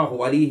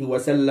sallllahu alayhi wa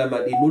sallam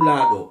ɗi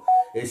nulaɗo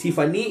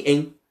sifani en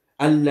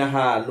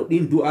annaha no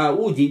ɗin du'a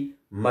uji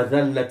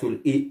madhallatul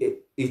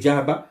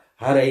ijaba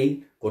haray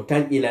ko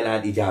tan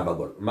ilanaɗi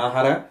jabagol ma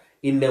hara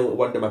inne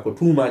wondema ko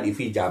tumaɗi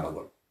fi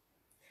jabagol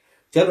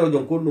ceerno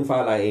jon kon ɗum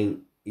faala en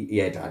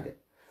yeytade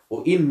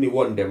o inni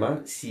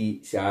wondema si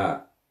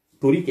sa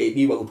torike e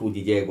ɗi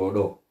wawtuji jeego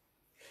ɗo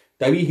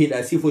tawi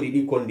hiɗa sifori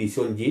ɗi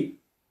condition ji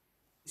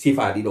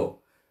sifaɗi ɗo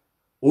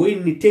o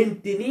inni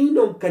tentini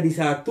non kadi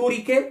sa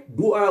torike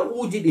du'a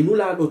uji ɗi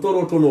nulaɗo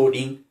torotono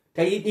ɗin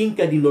tawi ɗin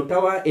kadi no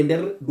tawa e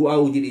nder du'a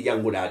uji ɗi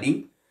janguɗa ɗin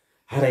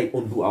haray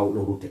on du'a o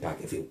ɗon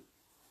ruttetake few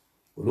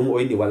ɗum o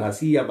inni wala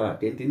siyama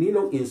tentini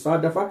non in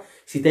sadafa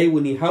si tawi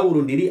woni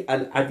hawrodiri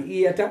al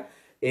adiyata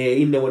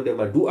inne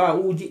wondema du'a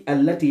uji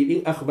allati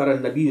ɗin akhbara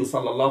annabiyu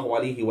sallllahu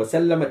alayhi wa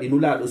sallam ɗi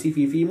nulaɗo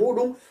sifi fi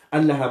muɗum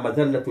annaha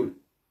madannatul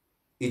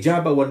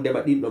ijaba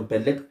wondema ɗin ɗon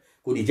pellet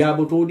ko ɗi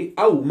jabotoɗi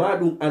aw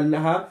maɗum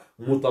annaha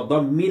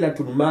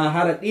mutadamminatun ma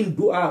hara ɗin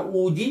du'a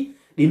uji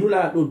ɗi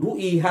nulaɗo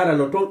du'i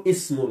harano ton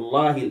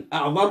ismullahi l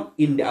a'zam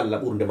inde allah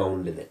ɓurde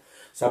mawnude nde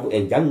sabu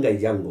en jangay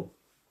jango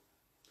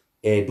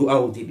e du'a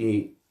uji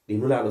ɗi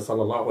nulaɗo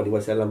sallllahu alayhi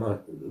wa sallam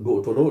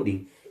du'otonoɗin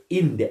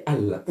inde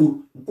allah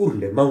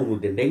ɓurde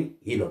mawnude nden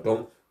hino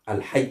ton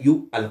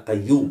alhayyu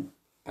alqayyum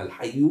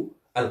alhayyu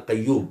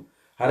alqayyum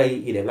haray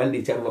iɗen andi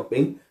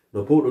ceernoɓɓen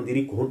no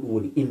powɗodiri ko honɗum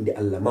woni inde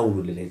allah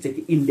mawnude nden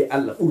seki inde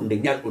allah ɓurde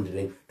ñanɗude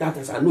nden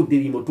tata sa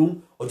noddirimo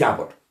tum o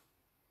jaboto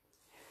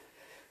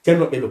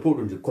ceernoɓɓe no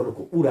powɗodiri kono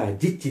ko ɓura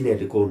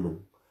jiccinede ko non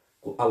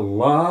ko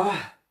allah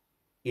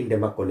inde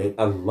makko nden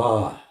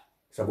allah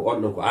sabu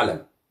on ɗon ko alam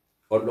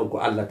on ɗon ko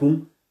allah tum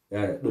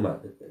ɗuma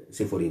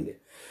siforinde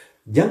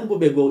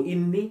janguɓe goo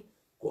inni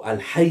ko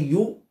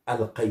alhayyu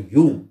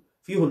alqayyum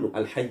fi honno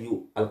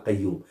alhayyu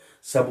alqayyum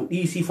sabu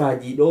ɗi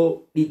sifaji ɗo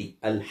ɗiɗi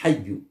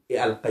alhayyu e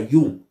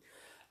alqayyum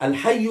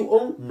alhayyu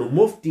on no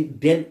mofti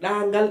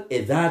denɗangal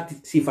e dhati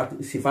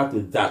sifatu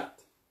dhat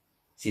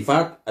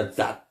sifat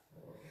adhat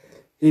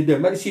inde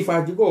mbaɗi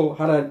sifaji goo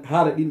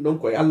hara ɗin ɗon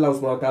koye allah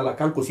subhanahu wa taala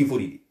kanko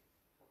siforiɗi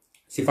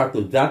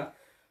sifatu dhat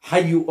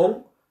hayyu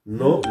on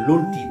no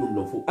lonti ɗum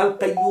ɗon fu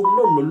alqayyum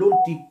non no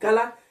lonti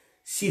kala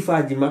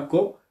sifaji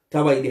makko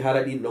tawayɗi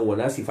hara ɗin ɗon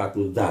wona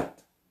sifatu dhat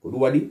ko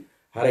ɗum waɗi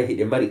haray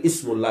hiɗe mari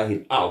ismullahi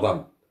l a'zam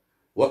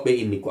woɓɓe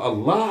inni ko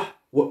allah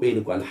woɓɓe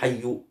inni ko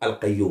alhayyu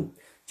alqayyum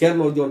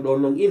ceerno jon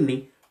ɗon non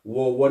inni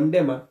wo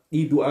wondema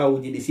ɗi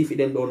du'awuji ɗi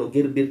sifiɗen ɗo no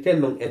gerdirten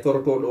non e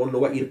torotoɗo on no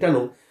waɗirta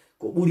non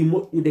ko ɓuri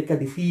moƴƴude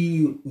kadi fi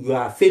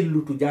ya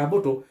fellutu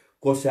jaboto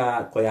ko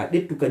ya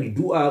ɗettu kadi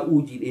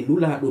du'a'uji ɗe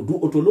nulaɗo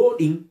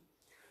du'otonoɗin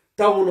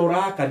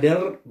tawnoraka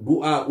nder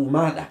du'a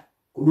umaɗa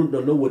ko ɗum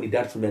ɗon non woni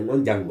darsu men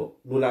on jango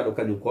nulaɗo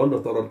kañum ko no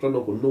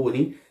torortono ko ɗum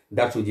woni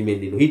darsuji men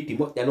ɗi no hitti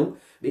moƴƴa non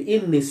ɓe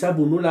inni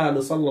sabu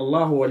nulaɗo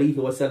sallllahu alayhi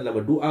wa sallam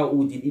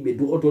du'a'uji ɗi ɓe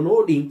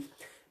du'otonoɗin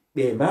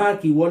ɓe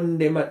maaki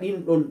wondema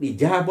ɗin ɗon ɗi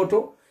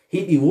jaboto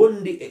hiɗi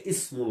wondi e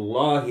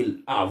ismullahi l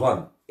a'zam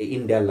e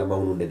inde allah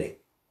mawnude nden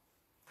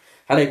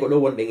haray ko ɗo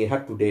wonɗen e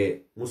hattude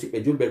musidɓe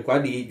julɓe ko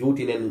adi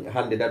juutinen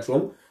hande darsu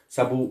on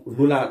sabu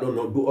nulaɗo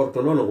no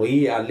du'ortonono o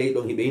yiya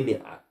leyɗon hiɓe inni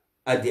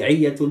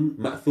adiyatun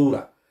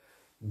ma'thura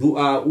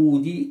du'a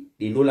uji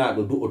ɗi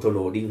nulaɗo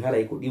du'otono ɗin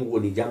haray ko ɗin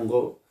woni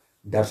jango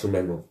darsu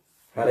men o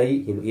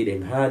haray hino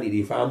iɗen haani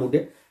ɗi famude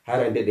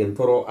haray nde ɗen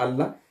toro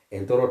allah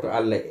en toroto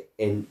allah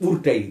en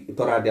ɓurtay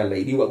torade allah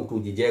e ɗi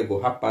waɓutuji jeego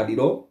happaɗi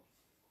ɗo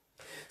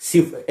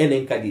sif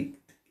enen kadi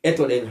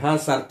etoɗen ha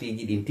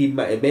sartiji ɗin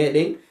timma e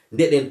meɗen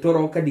nde ɗen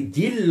toro kadi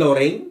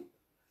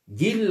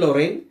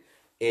jilloren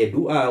e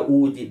du'a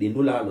uji ɗi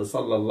nulaɗo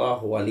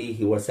sallllahu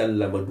alayhi wa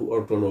sallam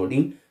du'ortono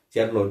ɗin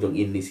ceerno jon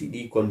inni si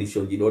ɗi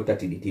condition ji ɗo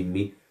tati ɗi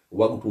timmi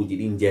waɓutuji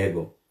ɗin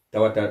jeego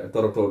tawata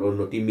torotoɗon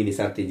no timmini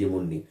sartiji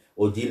mum ni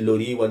o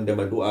jillori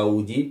wondema du'a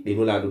uji ɗi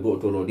nulaɗo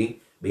du'otono ɗin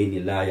ɓeyni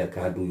la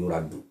yakadu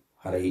yuraddu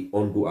haray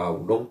on du'a u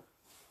ɗon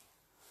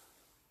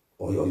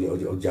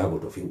o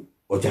jaboto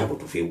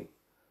few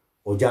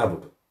o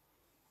jaboto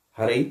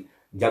haray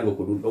jango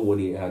ko ɗum ɗon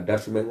woni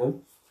darsu men on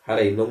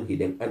haray noon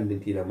hiɗen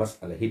andintina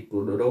masala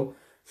hittuɗo ɗo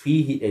fi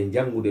hiɗen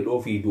jangude ɗo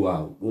fi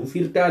du'a ɗum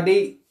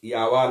firtade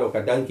ya walo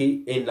ka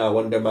danki inna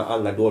wondema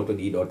an a duwoto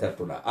ɗiɗo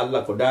tertoɗa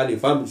allah ko daali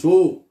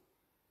famsu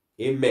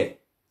imme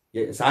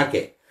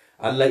sake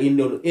allah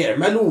inni on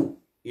i'malu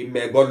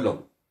imme gollon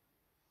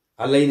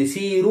allah ini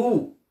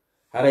siiru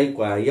haray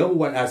ko yaw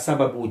waɗa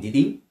sababuji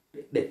ɗin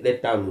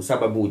ɗetta ɗum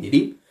sababuji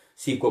ɗin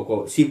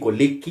siko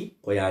lekki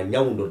ko ya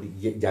ñawdo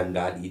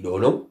jangaɗi ɗo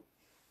non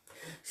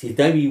si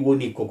tawi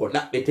woni koko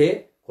ɗaɓɓete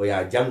ko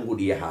ya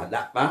janguɗi yaha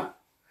ɗaɓɓa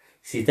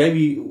si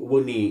tawi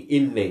woni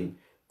innen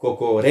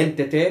koko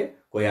rentete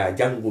ko ya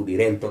janguɗi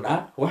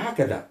rentoɗa wa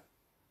hakada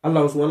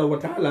allah subhanahu wa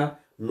ta'ala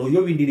no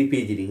yowindiri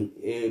peji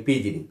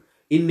ɗin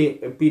inne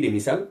piide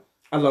misal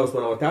allah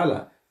subhanahu wa ta'ala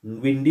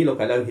windino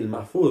ka lawhil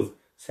mahfuz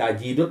sa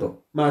jiidoto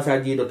ma sa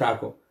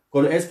jiidotako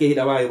kono est ce que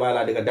hiɗa wawi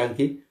walade ka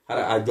danki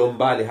hara a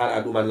jombali hara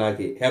a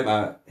ɗumannaki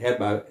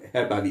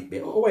heɓa ɓiɓɓe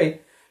o way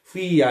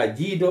fi ya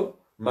jiido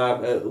ma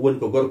woni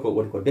ko gorko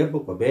woni ko debbo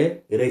ko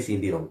be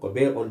residiron ko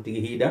be on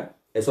tigi hiida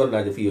e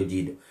sonnajo fiyo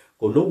jiido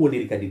ko non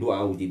woniri kadi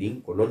du'awuji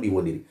ɗin ko non ɗi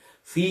woniri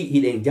fi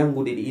hiɗen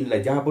jangude ɗi inna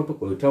jaboto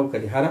koye taw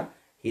kadi hara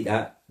hiɗa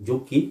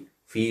jokki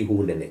fi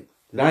hunde nden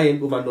na en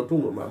ɗumanno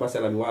tun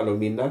masala mi walo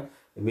minna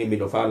min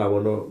miɗo faala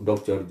wono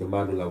docteur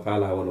jomanulam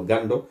faala wono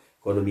gando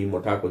kono min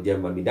mota ko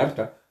jemma mi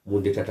darta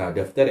munditata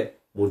deftere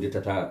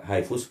munditata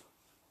hay fus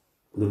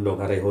ɗum ɗon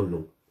haray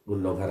honnum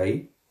ɗum ɗon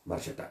haray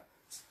marchata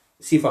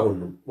sifa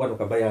honnum wano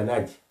ka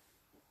bayanaji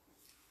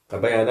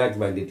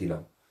ma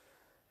ndettinam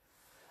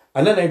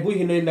anana buy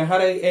hinoyde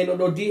haray eno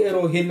ɗo di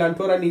ero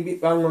hillantorani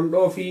ɓiɓɓan on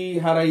ɗo fi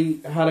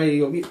haray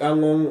yo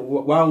ɓiɓɓan on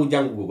wawu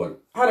jangugol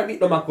hara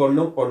ɓiɗɗo makko on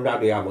non on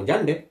naɗoyamo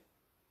jande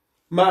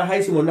ma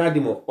haysimo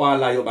nadimo o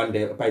ala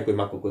yoɓande paykoye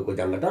makko koy ko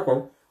jangata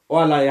kon o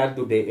ala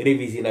yaddude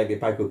révisinayɓe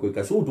paykoye koy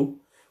ka suudu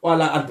o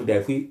ala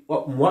addude fi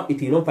mo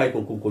waɓɓiti noon pay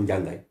kon kon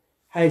jangay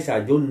hay sa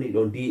jonni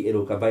ɗon di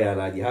eɗo ka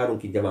bayanaji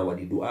harunki jama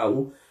waɗi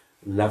du'a'u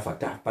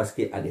nafata par ce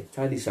que aɗe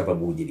fali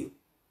sababuji ɗin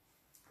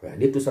a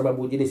ɗettu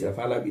sababuji ɗin siɗa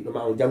fala ɓiɗɗo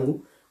ma o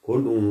jangu ko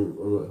ɗum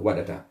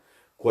waɗata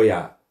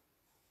koya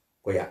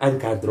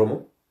encadre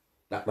mo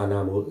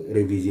ɗaɓɓanamo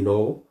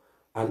révisinowo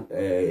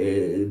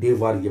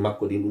devoir ji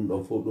makko ɗin ɗum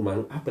ɗon fof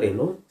ɗuma après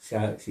noon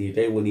si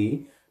tawi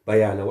woni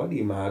bayana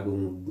waɗima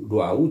ɗum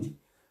du'a'uji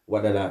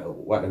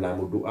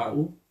waɗanamo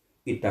du'a'u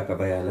itta ka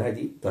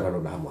bayanaji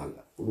toranoɗamo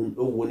Allah ko ɗum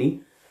ɗon woni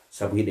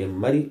sabu hiɗen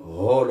mari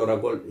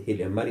hooloragol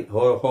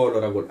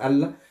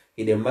Allah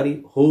hiɗen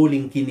mari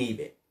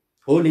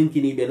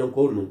holinkiniɓe non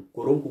ko ɗum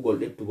ko ronkugol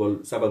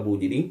ɗettugol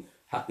sababuji ɗin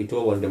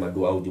haɓɓito wondema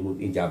du'awuji mum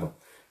ɗin jaba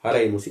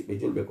haray musidɓe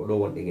julɓe ko ɗo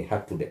wonɗen e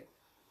hattude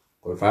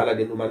koye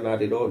faaladen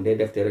ɗumannade ɗo nde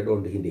deftere ɗo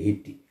nde hinde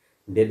hitti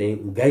nde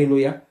ɗen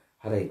gaynoya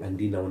haray en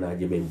andi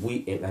nawnaji men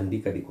buy en andi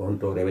kadi ko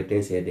honto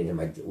reweten seeden e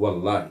majje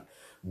wallahi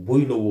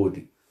buyno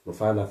woodi no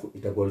faala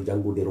fuɗɗitagol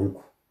jangude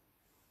ronku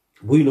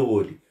buyno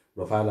woodi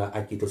no faala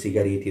accito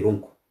cigarette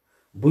ronku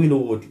buyno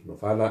woodi no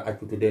faala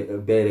accutude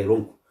beere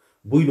ronku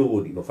buyno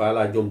woodi no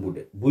faala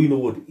jombude buyno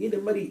woodi ine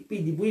mari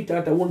piiji buy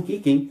tata wonki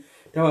kin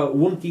tawa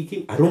wonki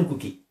kin a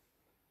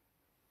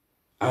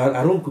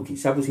ronkuki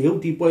sabu si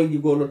hewti poyji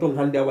gono ton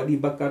hande a waɗi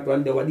bakkato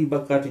hande a waɗi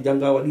bakkato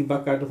janga waɗi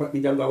bakkato faɓɓi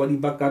janga waɗi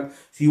bakkato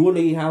si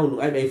wonoyi ha on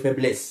a heɓay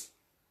faiblesse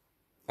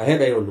a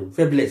heɓay on ɗum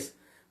faiblesse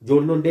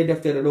joni noon nde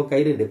deftere ɗo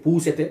kayre nde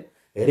puusete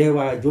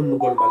rewa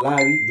jonnugol ma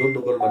laawi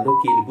jonnugol ma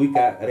nokkiri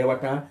buyka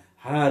rewata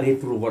ha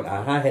retrouve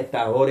ɗa ha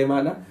hetta hoore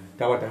maɗa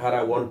tawata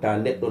hara wonta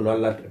neɗɗo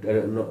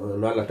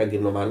no Allah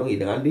tagirnoma noon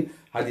iɗen andi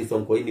hadis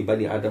on ko inni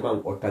bani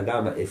adama o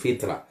tagama e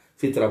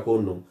fitra ko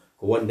ɗum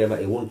ko wondema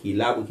e wonki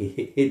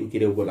laaɓuki heɗuki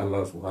rewgol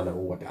Allah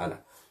subhanahu wa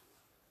ta'ala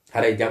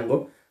haray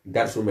jango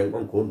darsu men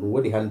on ko ɗum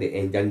woni hande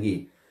en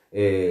jangi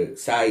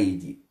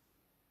sayiji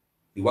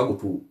ɗi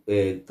wagutu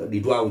ɗi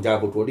duwawu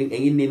jaboto ɗin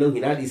en inni noon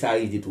hina ɗi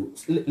sayiji tu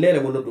lere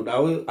mo nodduɗa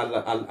o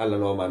Allah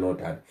nowma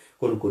notade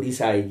kono ko ɗi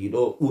sayiji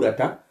ɗo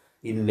ɓurata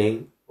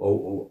innen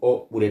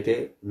o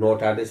ɓurete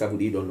notade sabu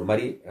ɗiɗon no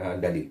mari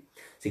dalil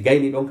si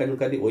gayni ɗon kañum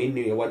kadi o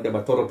inni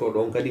wondema toroto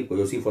ɗon kadi ko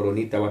yo siforo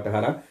ni tawata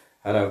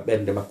hara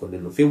ɓernde makko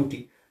nden no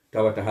fewti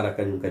tawata hara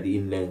kañum kadi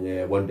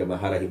innen wondema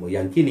hara himo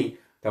yankini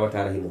tawata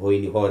hara himo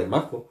hoyni hoore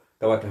makko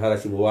tawata hara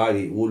simo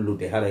wawi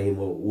wullude hara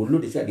himo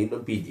wullude si aɗin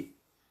ɗon piiji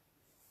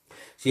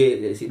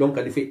si ɗon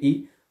kadi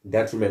feƴƴi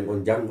darsu men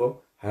on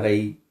jango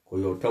haray ko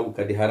yo taw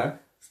kadi hara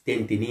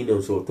tentini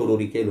non so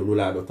tororike no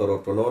nulaɗo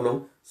torortono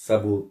non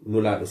sabu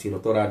nulaɗo sino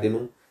torade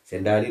num se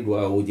ndaari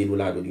du'awuji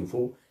nulaɗo ɗin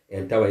fof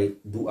en taway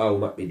du'awu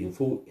maɓɓe ɗin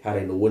fof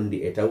haray no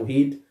wondi e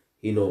tawhid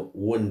hino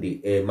wondi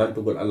e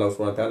mantugol Allah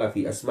subhanahu wa ta'ala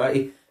fi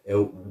asma'i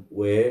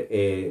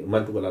e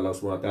mantugol Allah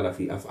subhanahu wa ta'ala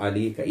fi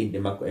af'ali ka inɗe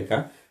makko e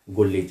ka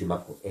golleji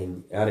makko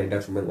en are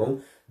darsu men on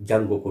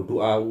jango ko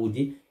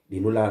du'awuji ɗi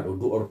nulaɗo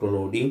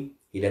du'ortono ɗin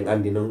iɗen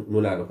andi noon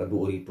nulaɗo ka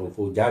du'ori ton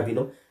fof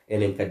jaabino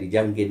enen kadi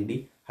jangen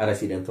ɗi hara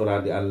siɗen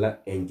torade Allah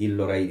en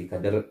jillorayɗi ka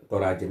nder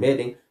toraje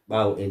meɗen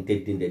ɓawo en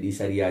teddinde ɗi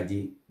sariyaji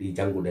ɗi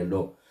janguɗen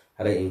ɗo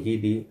haray en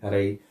hiidi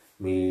haray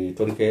mi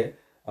torike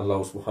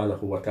Allah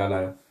subhanahu wa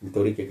ta'ala mi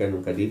torike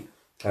kañum kadi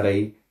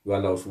haray yo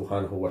Allah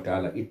subhanahu wa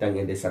ta'ala ittan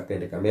e nde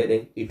sattede ka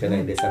meɗen ittana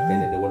e nde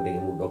sattede nde wonɗen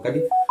e mum ɗo kadi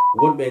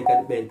wonɓe en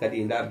kadi ɓen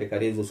kadi darde ka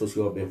réseau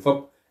sociaux ɓen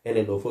fop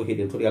enen ɗo fof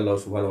hiɗen tori Allah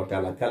subhanahu wa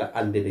ta'ala kala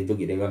ande nde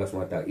jogiɗen yo Allah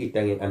subhanahu wa ta'ala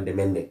ittan en ande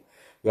men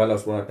yo Allah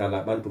subhanahu wa ta'ala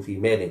ɓantu fi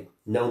meɗen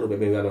nawnuɓe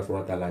ɓen yo Allah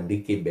subhanahu wa ta'ala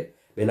ndikkiɓe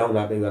ɓe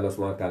nawnaɓe yo Allah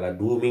subhanahu wa ta'ala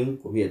duumin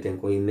ko wiyeten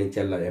ko innen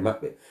cellal e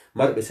maɓɓe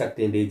marɓe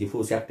sattendeji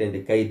fof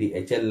sattende kaydi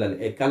e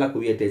cellal e kala ko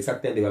wiyete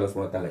sattende yo Allah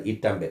subhanahu wa ta'ala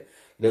ittanɓe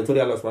eɗen tori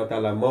Allah subhanahu wa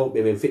ta'ala mawɓe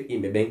men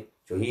feƴƴinɓe ɓen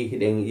so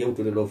hiɗen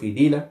yewtude ɗo fi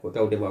diina ko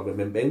tawde mawɓe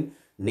men ɓen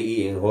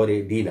ni'i en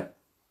hoore diina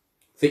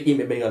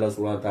feƴƴinɓe ɓen yo Allah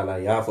subhanahu wa ta'ala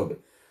yaafoɓe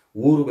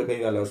wuruɓe ɓen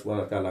yo Allah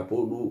subhanahu wa ta'ala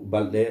poɗu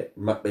balɗe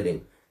maɓɓe ɗen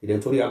eɗen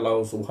tori Allah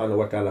subhanahu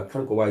wa ta'ala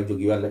kanko wawi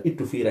jogi walla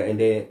ittu fiira e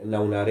nde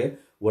nawnare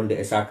wonde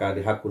e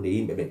sakade hakkude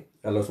yimɓe ɓen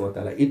Allah subhanahu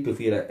wa ta'ala ittu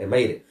fiira e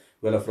mayre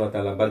yo Allah subhanahu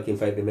wa ta'ala barkin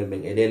fayɓe men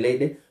ɓen e ɗe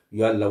leyɗe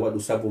yo Allah waɗu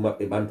sabu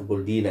maɓɓe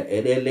ɓantugol dina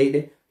e ɗe leyɗe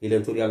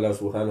hiɗen tori Allah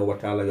subhanahu wa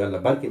taala yo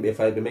Allah barkinɓe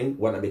fayɓe men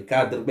waɗa ɓe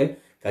cadre ɓe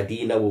ka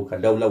dina wo ka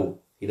dawla wo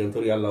hiɗen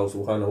tori Allah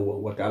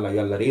subhanahu wa taala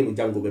yo Allah reenu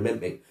janguɓe men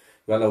ɓen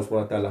yo Allah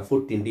subhanahu wa taala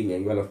fottindin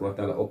en yo Allah subhanahu wa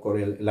taala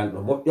okkore lanɗo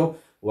moƴƴo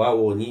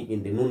wawo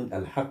ñiɓinde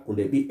nunɗal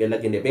hakkunde ɓiɓɓe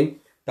lagende ɓen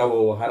tawa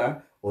o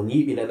hara o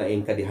ñiɓinana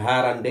en kadi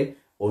harande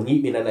o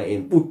ñiɓinana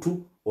en ɓuttu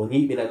o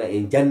ñiɓinana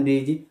en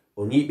jandeji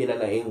o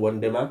ñiɓinana en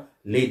wondema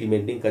leydi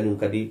men ndin kañum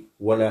kadi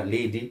wona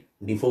leydi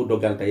ndi fof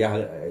doganta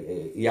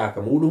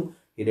yahaka muɗum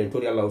hiɗen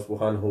tori Allah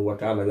subhanahu wa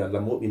taala yo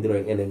Allah moɓidiro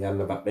en enen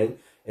Allah maɓɓen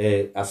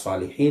e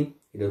as-salihin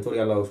hiɗen tori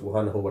Allah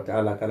subhanahu wa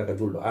taala kala ka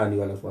julɗo ani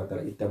yo Allah subhanahu wa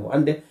taala ittamo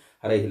ande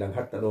haray hilan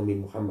hatta ɗo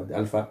min Muhammad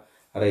Alpha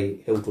haray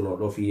hewtuno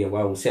ɗo fi en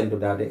wawu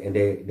sendodade e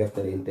nde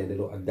deftere intende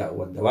ɗo الداء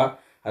والدواء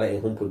hara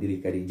en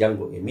humpodiri kadi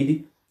jango e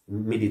midi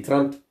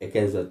 30 et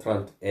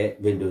 15h30 et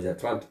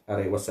 22h30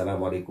 haray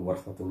wassalamu aleykum wa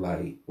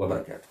rahmatullahi wa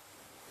barakatuh.